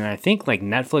YouTube. And I think, like,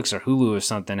 Netflix or Hulu or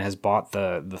something has bought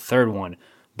the third one.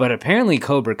 But apparently,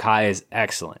 Cobra Kai is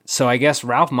excellent. So, I guess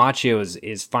Ralph Macchio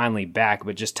is finally back.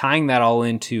 But just tying that all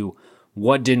into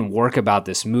what didn't work about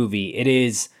this movie,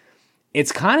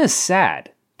 it's kind of sad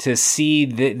to see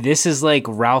that this is like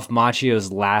Ralph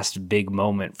Macchio's last big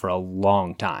moment for a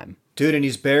long time. Dude, and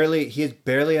he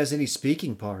barely has any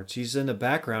speaking parts. He's in the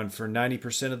background for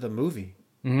 90% of the movie.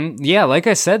 Mm-hmm. Yeah, like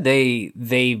I said, they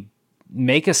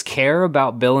make us care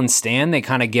about Bill and Stan. They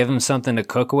kind of give him something to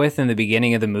cook with in the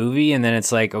beginning of the movie, and then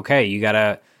it's like, okay, you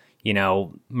gotta,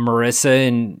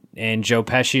 Marissa and Joe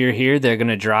Pesci are here. They're going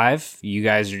to drive. You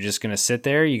guys are just going to sit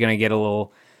there. You're going to get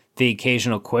the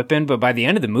occasional quip in. But by the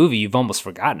end of the movie, you've almost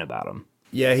forgotten about him.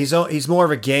 Yeah, he's more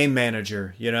of a game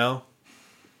manager,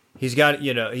 He's got,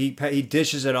 he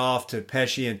dishes it off to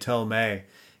Pesci and Tomei.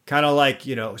 Kind of like,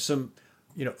 some,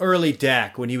 early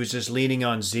Dak when he was just leaning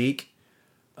on Zeke.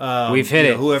 We've hit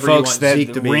it, whoever folks. That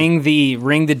ring the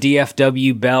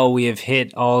DFW bell. We have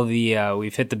hit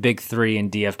we've hit the big 3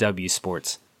 in DFW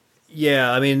sports.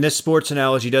 Yeah, I mean, this sports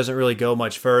analogy doesn't really go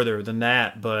much further than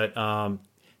that, but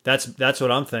that's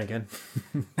what I'm thinking.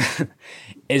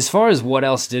 As far as what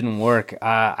else didn't work,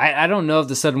 I don't know if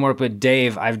this doesn't work, but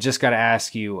Dave, I've just got to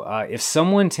ask you: if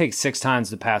someone takes 6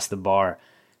 times to pass the bar,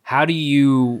 how do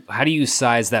you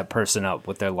size that person up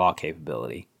with their law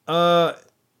capability?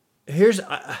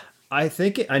 I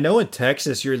think I know in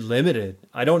Texas you're limited.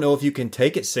 I don't know if you can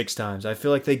take it 6 times. I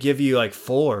feel like they give you like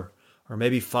 4 or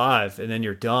maybe 5 and then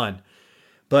you're done.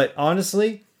 But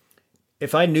honestly,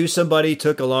 if I knew somebody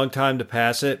took a long time to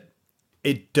pass it,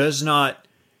 it does not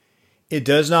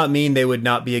mean they would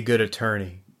not be a good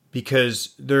attorney,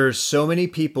 because there's so many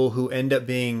people who end up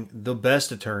being the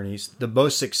best attorneys, the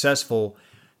most successful,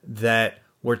 that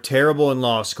were terrible in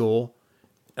law school.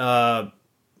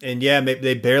 And yeah, maybe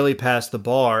they barely pass the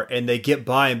bar, and they get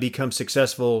by and become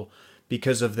successful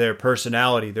because of their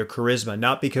personality, their charisma,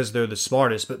 not because they're the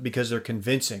smartest, but because they're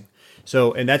convincing.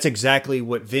 So, and that's exactly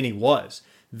what Vinny was.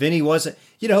 Vinny wasn't,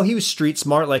 he was street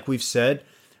smart, like we've said,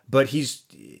 but he's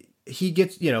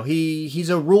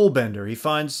a rule bender. He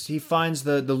finds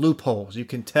the loopholes. You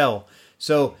can tell.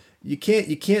 So you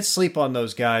can't sleep on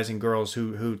those guys and girls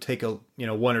who take 1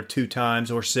 or 2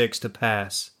 times or 6 to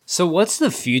pass. So what's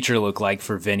the future look like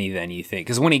for Vinny then, you think?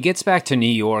 Because when he gets back to New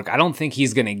York, I don't think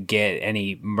he's going to get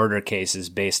any murder cases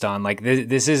based on, like,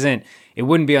 this isn't, it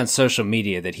wouldn't be on social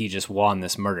media that he just won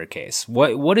this murder case.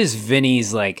 What is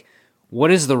Vinny's, like, what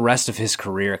does the rest of his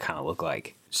career kind of look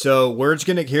like? So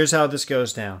here's how this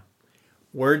goes down.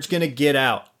 Word's going to get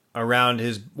out around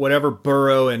his whatever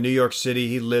borough in New York City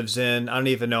he lives in. I don't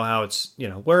even know how it's,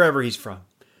 wherever he's from,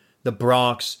 the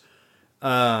Bronx.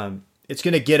 It's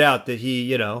going to get out that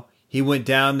he went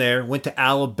down there, went to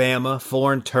Alabama,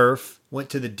 foreign turf, went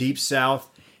to the Deep South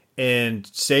and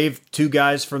saved 2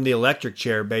 guys from the electric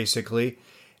chair, basically.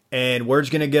 And word's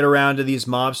going to get around to these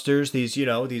mobsters,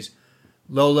 these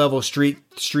low-level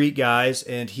street guys,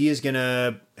 and he is going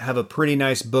to have a pretty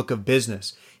nice book of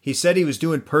business. He said he was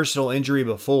doing personal injury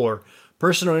before.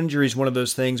 Personal injury is one of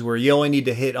those things where you only need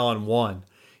to hit on one.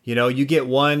 You get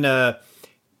one,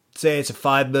 say it's a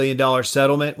 $5 million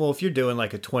settlement. Well, if you're doing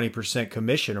like a 20%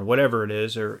 commission or whatever it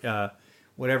is, or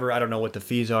whatever, I don't know what the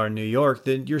fees are in New York,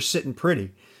 then you're sitting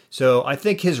pretty. So I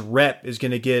think his rep is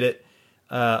going to get it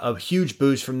a huge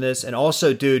boost from this. And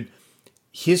also, dude,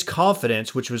 his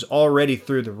confidence, which was already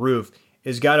through the roof,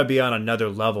 has got to be on another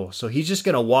level. So he's just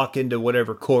going to walk into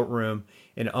whatever courtroom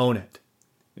and own it.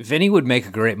 Vinny would make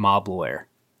a great mob lawyer.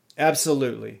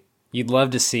 Absolutely. You'd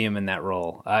love to see him in that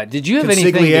role. Did you have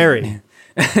anything?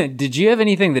 Did you have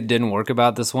anything that didn't work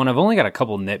about this one? I've only got a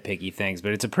couple nitpicky things,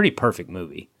 but it's a pretty perfect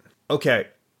movie. Okay.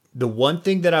 The one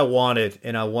thing that I wanted,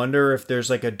 and I wonder if there's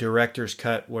like a director's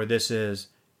cut where this is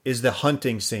the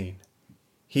hunting scene.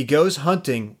 He goes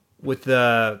hunting with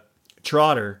the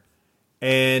Trotter,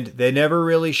 and they never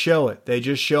really show it. They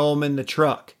just show him in the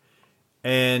truck,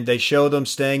 and they show them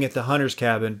staying at the hunter's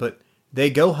cabin, but they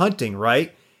go hunting,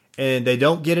 right? And they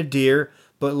don't get a deer,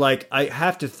 but like I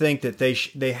have to think that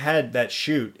they had that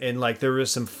shoot, and like there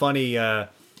was some funny,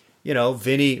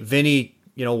 Vinny,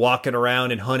 walking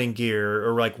around in hunting gear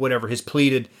or like whatever, his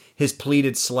pleated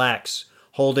slacks,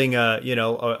 holding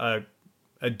a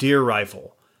deer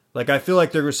rifle. Like I feel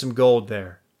like there was some gold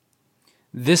there.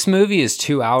 This movie is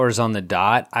 2 hours on the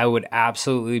dot. I would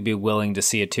absolutely be willing to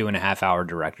see a 2.5 hour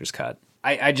director's cut.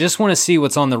 I just want to see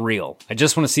what's on the reel. I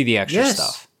just want to see the extra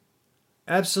stuff.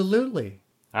 Absolutely.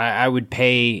 I would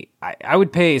pay,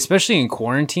 especially in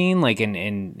quarantine, like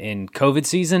in COVID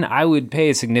season, I would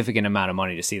pay a significant amount of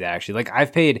money to see that actually. Like I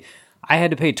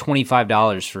had to pay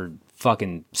 $25 for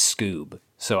fucking Scoob.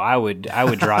 So I would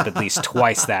drop at least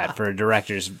twice that for a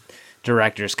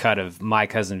director's cut of My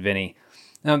Cousin Vinny.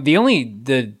 Now,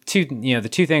 the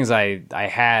two things I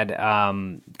had,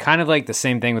 kind of like the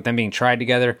same thing with them being tried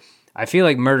together. I feel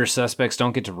like murder suspects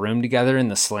don't get to room together in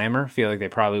the Slammer. I feel like they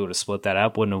probably would have split that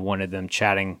up, wouldn't have wanted them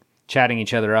chatting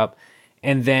each other up.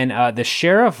 And then the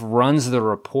sheriff runs the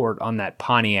report on that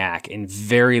Pontiac in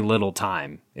very little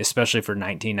time, especially for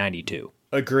 1992.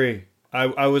 Agree.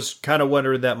 I was kind of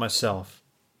wondering that myself.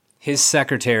 His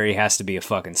secretary has to be a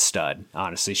fucking stud,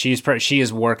 honestly. She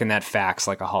is working that fax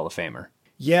like a Hall of Famer.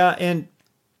 Yeah, and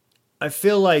I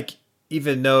feel like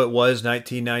even though it was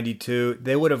 1992,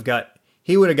 he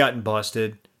would have gotten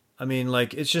busted. I mean,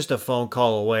 like, it's just a phone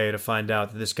call away to find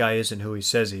out that this guy isn't who he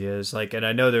says he is. Like, and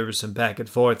I know there was some back and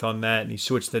forth on that, and he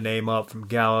switched the name up from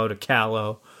Gallo to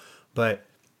Callo, but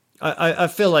I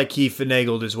feel like he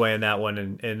finagled his way in that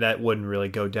one, and that wouldn't really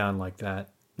go down like that.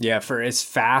 Yeah, for as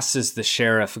fast as the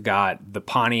sheriff got the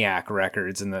Pontiac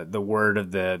records and the word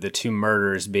of the two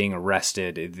murderers being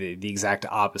arrested, the exact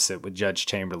opposite with Judge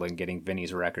Chamberlain getting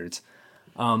Vinny's records.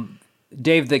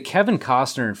 Dave, the Kevin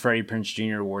Costner and Freddie Prinze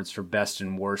Jr. Awards for Best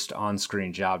and Worst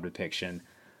On-Screen Job Depiction.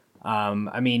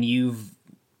 I mean,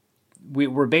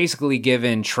 we're basically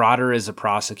given Trotter as a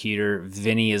prosecutor,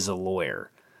 Vinny as a lawyer,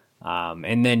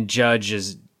 and then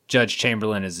Judge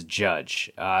Chamberlain as a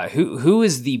judge. Who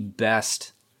is the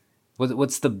best?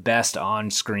 What's the best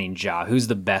on-screen job? Who's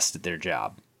the best at their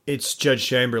job? It's Judge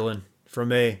Chamberlain for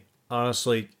me,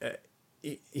 honestly.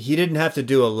 He didn't have to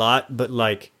do a lot, but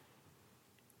like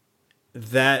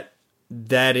that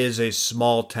is a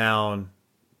small town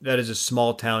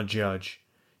judge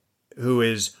who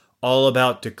is all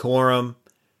about decorum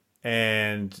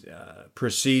and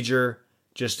procedure,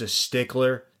 just a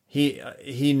stickler.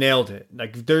 He nailed it.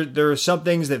 Like there are some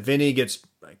things that Vinny gets,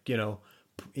 like,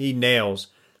 he nails.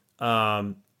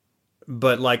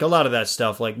 But like a lot of that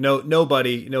stuff, like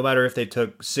nobody, no matter if they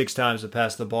took 6 times to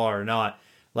pass the bar or not,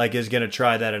 like is going to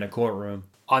try that in a courtroom.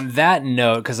 On that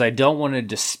note, because I don't want to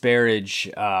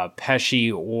disparage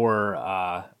Pesci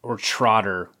or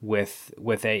Trotter with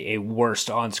a worst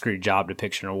on-screen job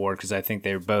depiction award, because I think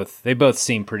they both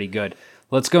seem pretty good.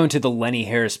 Let's go into the Lenny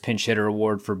Harris Pinch Hitter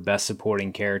Award for Best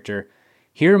Supporting Character.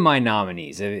 Here are my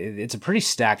nominees. It's a pretty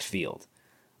stacked field.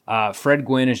 Fred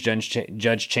Gwynne is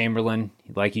Judge Chamberlain,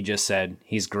 like you just said.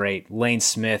 He's great. Lane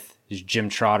Smith is Jim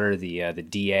Trotter, the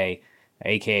DA,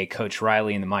 a.k.a. Coach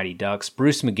Riley in the Mighty Ducks.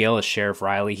 Bruce McGill is Sheriff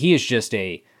Riley. He is just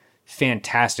a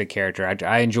fantastic character.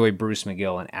 I enjoy Bruce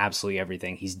McGill in absolutely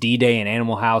everything. He's D-Day in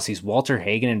Animal House. He's Walter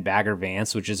Hagen in Bagger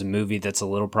Vance, which is a movie that's a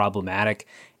little problematic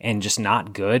and just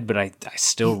not good, but I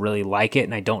still really like it,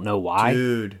 and I don't know why.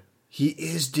 Dude, he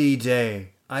is D-Day.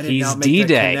 I did not make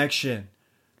that connection.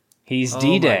 He's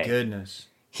D-Day. Oh my goodness.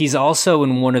 He's also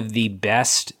in one of the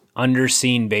best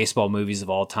underseen baseball movies of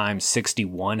all time,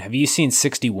 61. Have you seen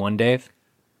 61, Dave?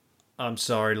 I'm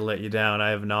sorry to let you down. I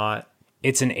have not.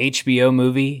 It's an HBO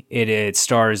movie. It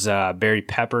stars Barry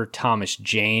Pepper, Thomas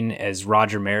Jane as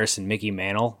Roger Maris and Mickey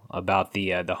Mantle about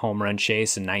the home run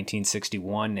chase in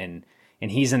 1961, and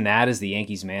he's in that as the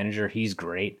Yankees manager. He's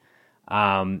great.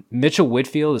 Mitchell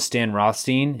Whitfield is Stan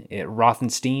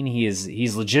Rothenstein.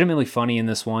 He's legitimately funny in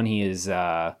this one. He's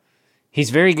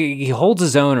very good. He holds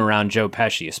his own around Joe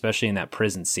Pesci, especially in that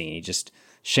prison scene. He just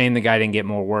shame the guy didn't get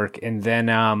more work. And then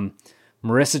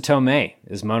Marissa Tomei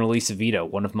is Mona Lisa Vito,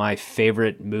 one of my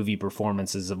favorite movie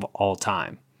performances of all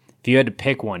time. If you had to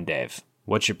pick one, Dave,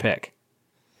 what's your pick?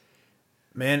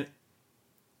 Man,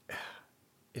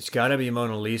 it's got to be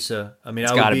Mona Lisa. I mean,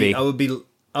 I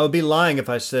would be lying if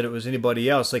I said it was anybody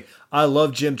else. Like, I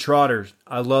love Jim Trotter.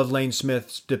 I love Lane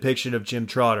Smith's depiction of Jim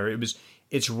Trotter.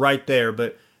 It's right there.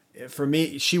 But for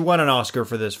me, she won an Oscar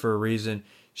for this for a reason.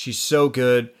 She's so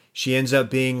good. She ends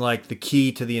up being like the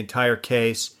key to the entire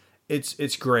case.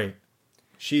 It's great.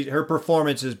 Her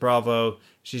performance is bravo.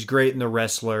 She's great in The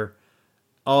Wrestler.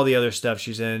 All the other stuff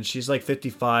she's in. She's like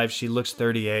 55. She looks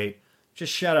 38.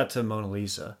 Just shout out to Mona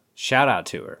Lisa. Shout out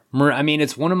to her. I mean,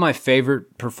 it's one of my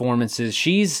favorite performances.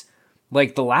 She's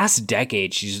like the last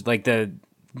decade. She's like the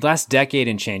last decade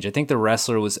and change. I think The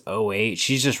Wrestler was 2008.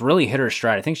 She's just really hit her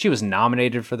stride. I think she was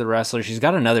nominated for The Wrestler. She's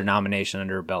got another nomination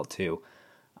under her belt too.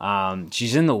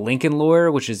 She's in The Lincoln Lawyer,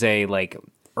 which is a like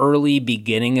early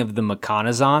beginning of the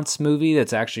McConaughey movie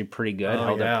that's actually pretty good.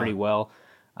 Held up pretty well.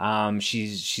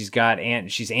 She's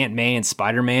Aunt May in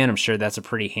Spider-Man. I'm sure that's a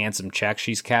pretty handsome check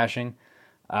she's cashing.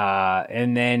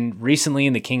 And then recently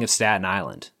in The King of Staten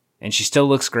Island. And she still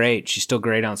looks great. She's still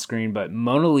great on screen, but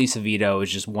Mona Lisa Vito is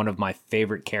just one of my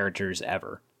favorite characters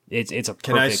ever. It's a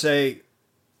perfect...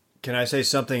 Can I say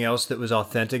something else that was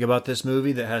authentic about this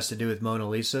movie that has to do with Mona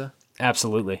Lisa?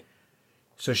 Absolutely.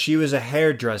 So she was a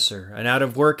hairdresser, an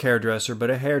out-of-work hairdresser, but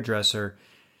a hairdresser.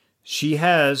 She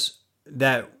has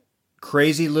that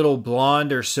crazy little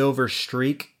blonde or silver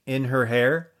streak in her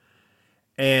hair.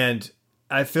 And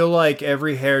I feel like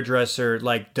every hairdresser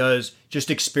does just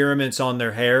experiments on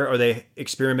their hair, or they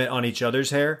experiment on each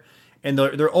other's hair. And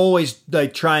they're always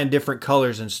like trying different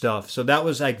colors and stuff. So that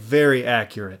was like very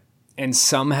accurate. And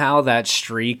somehow that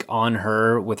streak on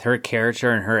her with her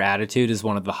character and her attitude is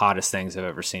one of the hottest things I've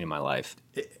ever seen in my life.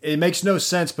 It makes no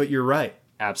sense, but you're right.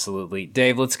 Absolutely.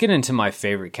 Dave, let's get into my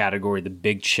favorite category, the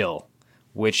big chill,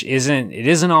 which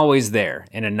isn't always there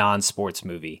in a non-sports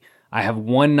movie. I have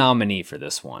one nominee for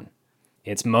this one.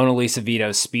 It's Mona Lisa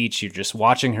Vito's speech. You're just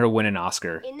watching her win an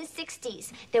Oscar. In the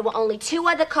 60s, there were only 2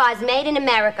 other cars made in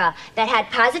America that had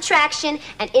positive traction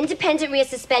and independent rear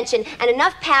suspension and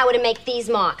enough power to make these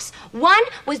marks. One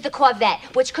was the Corvette,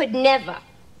 which could never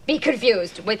be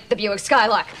confused with the Buick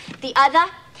Skylark. The other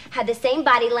had the same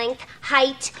body length,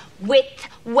 height, width,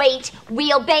 weight,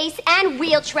 wheelbase, and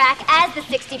wheel track as the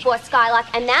 64 Skylark,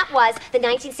 and that was the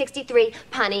 1963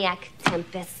 Pontiac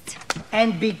Tempest.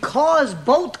 And because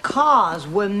both cars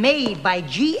were made by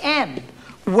GM,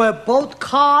 were both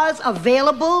cars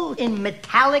available in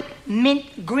metallic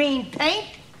mint green paint?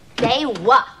 They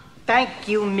were. Thank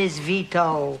you, Ms.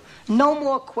 Vito. No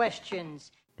more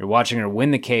questions. You're watching her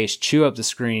win the case, chew up the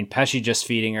screen, Pesci just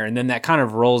feeding her, and then that kind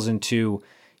of rolls into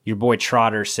your boy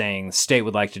Trotter saying the state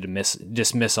would like to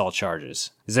dismiss all charges.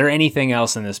 Is there anything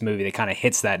else in this movie that kind of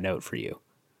hits that note for you?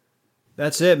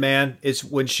 That's it, man. It's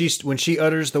when she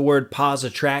utters the word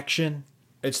positraction,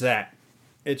 it's that.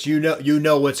 It's you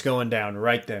know what's going down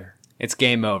right there. It's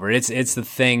game over. It's the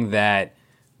thing that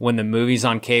when the movie's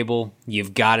on cable,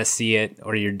 you've got to see it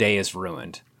or your day is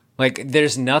ruined. Like,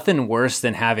 there's nothing worse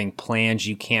than having plans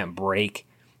you can't break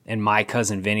and My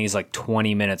Cousin Vinny's like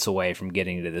 20 minutes away from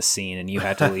getting to the scene and you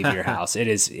have to leave your house. It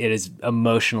is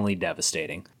emotionally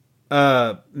devastating.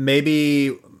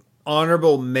 Maybe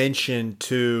honorable mention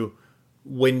to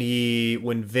when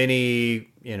Vinny,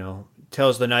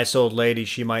 tells the nice old lady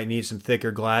she might need some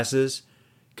thicker glasses,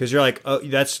 because you're like, oh,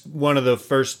 that's one of the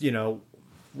first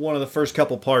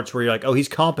couple parts where you're like, oh, he's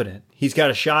competent, he's got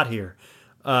a shot here.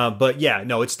 But yeah,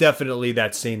 no, it's definitely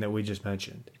that scene that we just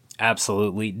mentioned.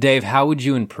 Absolutely. Dave, how would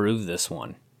you improve this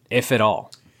one, if at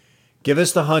all? Give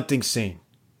us the hunting scene.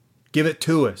 Give it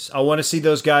to us. I want to see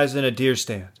those guys in a deer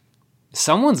stand.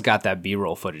 Someone's got that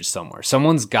B-roll footage somewhere.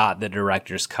 Someone's got the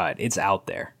director's cut. It's out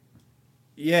there.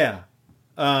 Yeah.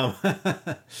 I'm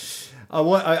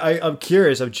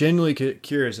curious. I'm genuinely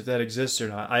curious if that exists or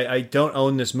not. I don't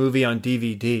own this movie on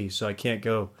DVD, so I can't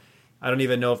go. I don't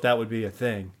even know if that would be a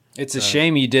thing. It's a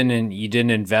shame you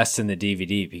didn't invest in the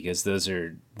DVD, because those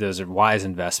are wise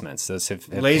investments. Those have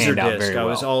panned out very well. I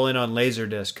was all in on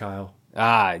Laserdisc, Kyle.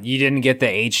 You didn't get the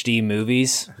HD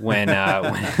movies when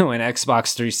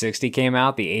Xbox 360 came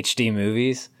out, the HD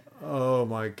movies? Oh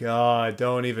my God!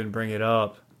 Don't even bring it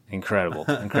up.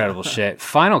 Incredible shit.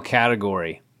 Final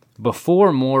category: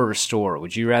 before, more, restore.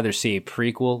 Would you rather see a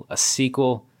prequel, a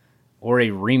sequel, or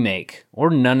a remake, or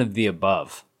none of the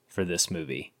above for this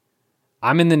movie?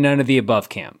 I'm in the none of the above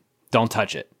camp. Don't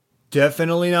touch it.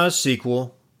 Definitely not a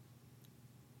sequel.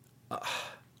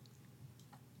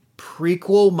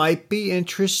 Prequel might be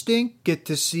interesting. Get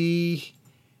to see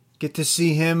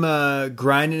him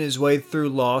grinding his way through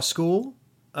law school.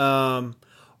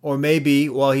 Or maybe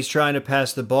while he's trying to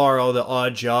pass the bar, all the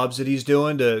odd jobs that he's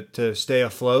doing to stay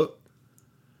afloat.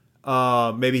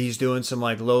 Maybe he's doing some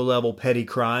like low-level petty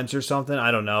crimes or something.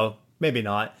 I don't know. Maybe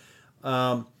not.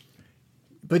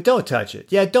 But don't touch it.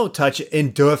 Yeah, don't touch it.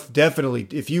 And definitely,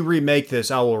 if you remake this,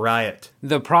 I will riot.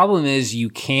 The problem is you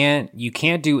can't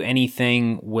do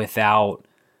anything without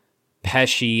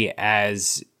Pesci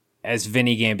as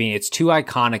Vinny Gambini. It's too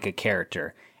iconic a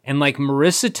character. And like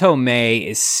Marissa Tomei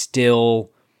is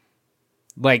still,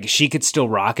 like, she could still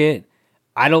rock it.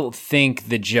 I don't think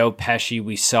the Joe Pesci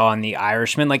we saw in The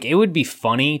Irishman, like, it would be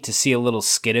funny to see a little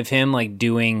skit of him like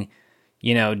doing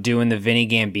the Vinny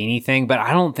Gambini thing, but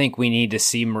I don't think we need to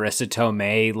see Marissa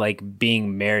Tomei like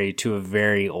being married to a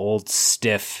very old,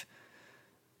 stiff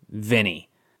Vinny.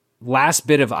 Last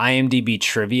bit of IMDb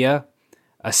trivia.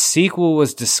 A sequel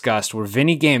was discussed where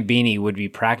Vinny Gambini would be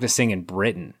practicing in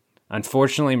Britain.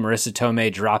 Unfortunately, Marissa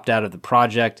Tomei dropped out of the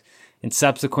project, and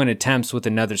subsequent attempts with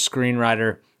another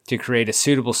screenwriter to create a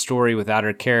suitable story without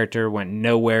her character went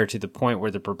nowhere, to the point where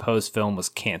the proposed film was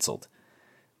canceled.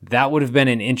 That would have been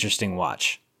an interesting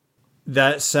watch.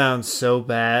 That sounds so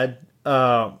bad.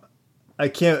 I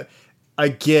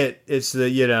get it's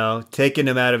the, taking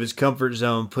him out of his comfort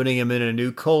zone, putting him in a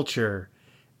new culture.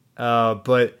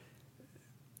 But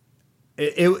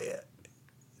I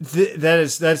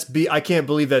can't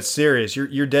believe that's serious.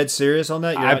 You're dead serious on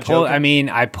that? You're not joking?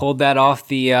 I pulled that off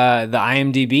the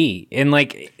IMDb. And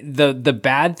like the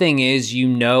bad thing is,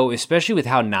 especially with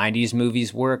how 90s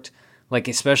movies worked, like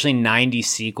especially 90s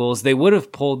sequels, they would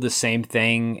have pulled the same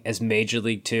thing as Major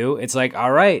League 2. It's like,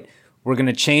 all right, we're going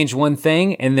to change one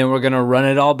thing and then we're going to run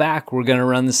it all back. We're going to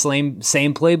run the same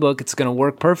playbook. It's going to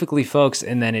work perfectly, folks.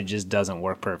 And then it just doesn't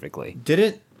work perfectly.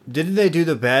 Didn't they do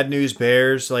the Bad News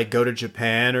Bears, like go to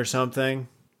Japan or something?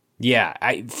 Yeah.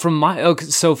 From my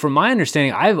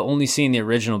understanding, I've only seen the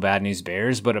original Bad News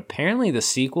Bears, but apparently the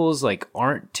sequels like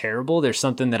aren't terrible. There's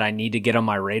something that I need to get on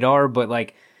my radar, but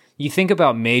like, you think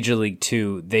about Major League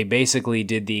 2, they basically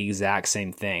did the exact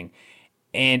same thing.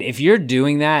 And if you're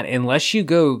doing that, unless you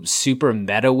go super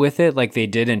meta with it, like they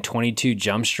did in 22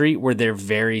 Jump Street, where they're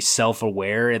very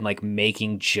self-aware and like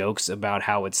making jokes about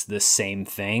how it's the same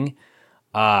thing,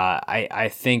 I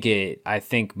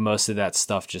think most of that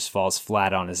stuff just falls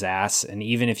flat on his ass. And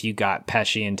even if you got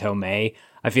Pesci and Tomei,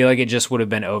 I feel like it just would have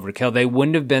been overkill. They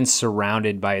wouldn't have been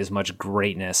surrounded by as much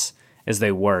greatness as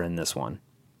they were in this one.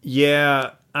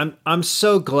 Yeah. I'm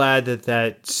so glad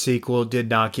that sequel did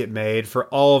not get made for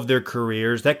all of their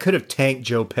careers. That could have tanked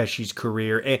Joe Pesci's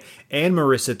career and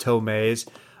Marissa Tomei's.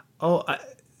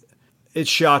 It's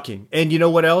shocking. And you know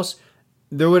what else?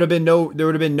 There would have been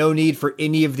no need for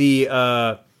any of the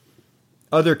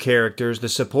other characters, the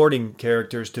supporting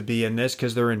characters, to be in this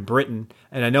because they're in Britain.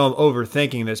 And I know I'm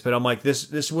overthinking this, but I'm like,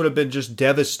 this would have been just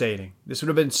devastating. This would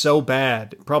have been so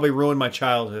bad. It probably ruined my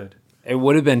childhood. It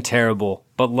would have been terrible,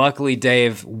 but luckily,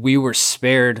 Dave, we were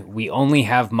spared. We only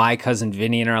have My Cousin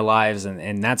Vinny in our lives,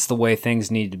 and that's the way things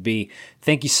need to be.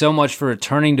 Thank you so much for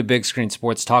returning to Big Screen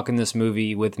Sports, talking this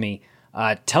movie with me.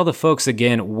 Tell the folks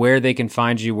again where they can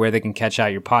find you, where they can catch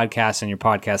out your podcast and your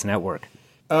podcast network.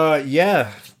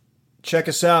 Yeah, check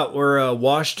us out. We're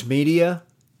Washed Media.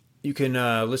 You can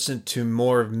listen to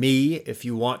more of me if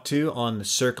you want to on the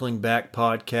Circling Back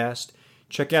podcast.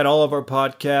 Check out all of our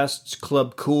podcasts,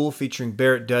 Club Cool featuring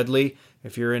Barrett Dudley,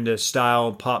 if you're into style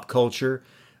and pop culture.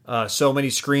 So Many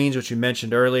Screens, which we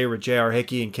mentioned earlier, with J.R.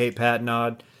 Hickey and Kate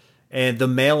Patnod. And the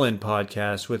Mail-In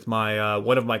podcast with my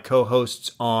one of my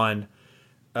co-hosts on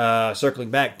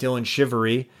Circling Back, Dylan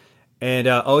Shivery. And,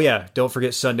 don't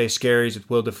forget Sunday Scaries with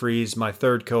Will DeFries, my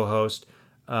third co-host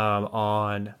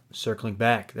on Circling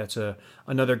Back. That's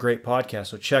another great podcast,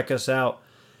 so check us out.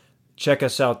 Check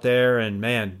us out there, and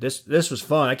man, this was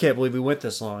fun. I can't believe we went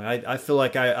this long. I feel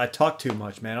like I talked too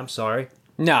much, man. I'm sorry.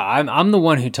 No, I'm the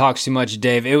one who talks too much,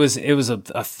 Dave. It was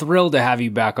a thrill to have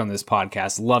you back on this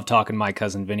podcast. Love talking My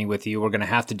Cousin Vinny with you. We're going to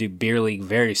have to do Beer League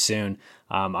very soon.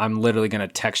 I'm literally going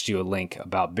to text you a link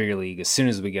about Beer League as soon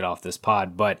as we get off this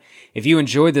pod. But if you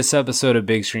enjoyed this episode of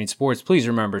Big Screen Sports, please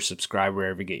remember subscribe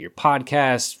wherever you get your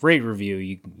podcasts, rate, review.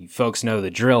 You folks know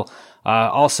the drill.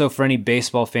 Also, for any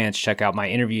baseball fans, check out my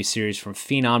interview series From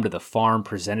Phenom to the Farm,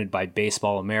 presented by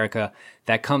Baseball America.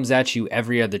 That comes at you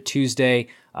every other Tuesday.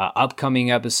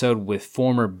 Upcoming episode with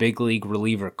former big league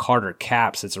reliever Carter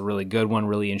Capps. It's a really good one,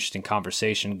 really interesting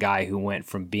conversation. Guy who went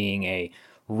from being a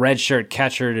redshirt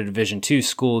catcher at a Division II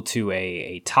school to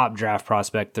a top draft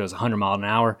prospect that was 100 miles an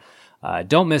hour.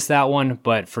 Don't miss that one,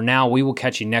 but for now, we will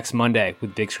catch you next Monday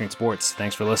with Big Screen Sports.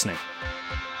 Thanks for listening.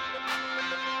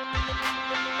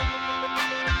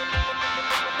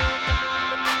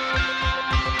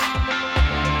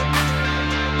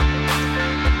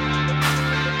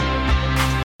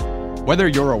 Whether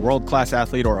you're a world-class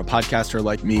athlete or a podcaster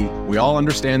like me, we all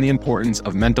understand the importance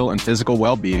of mental and physical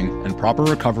well-being and proper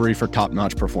recovery for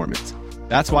top-notch performance.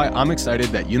 That's why I'm excited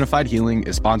that Unified Healing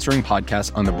is sponsoring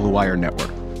podcasts on the Blue Wire Network.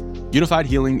 Unified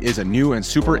Healing is a new and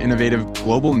super innovative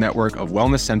global network of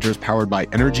wellness centers powered by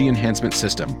Energy Enhancement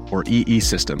System, or EE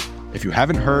System. If you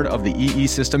haven't heard of the EE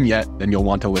System yet, then you'll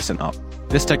want to listen up.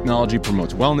 This technology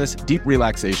promotes wellness, deep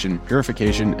relaxation,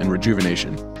 purification, and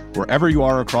rejuvenation. Wherever you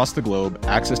are across the globe,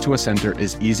 access to a center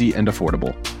is easy and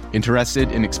affordable.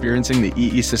 Interested in experiencing the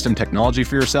EE System technology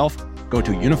for yourself? Go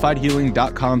to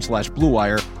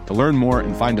unifiedhealing.com/bluewire to learn more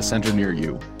and find a center near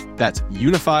you. That's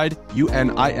unified,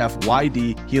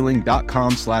 UNIFYD,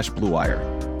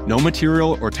 healing.com/bluewire. No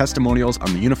material or testimonials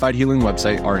on the Unified Healing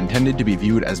website are intended to be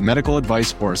viewed as medical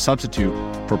advice or a substitute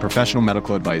for professional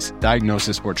medical advice,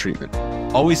 diagnosis, or treatment.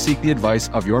 Always seek the advice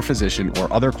of your physician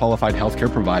or other qualified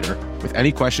healthcare provider with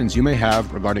any questions you may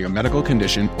have regarding a medical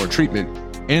condition or treatment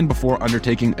and before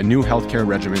undertaking a new healthcare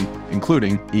regimen,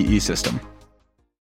 including EE System.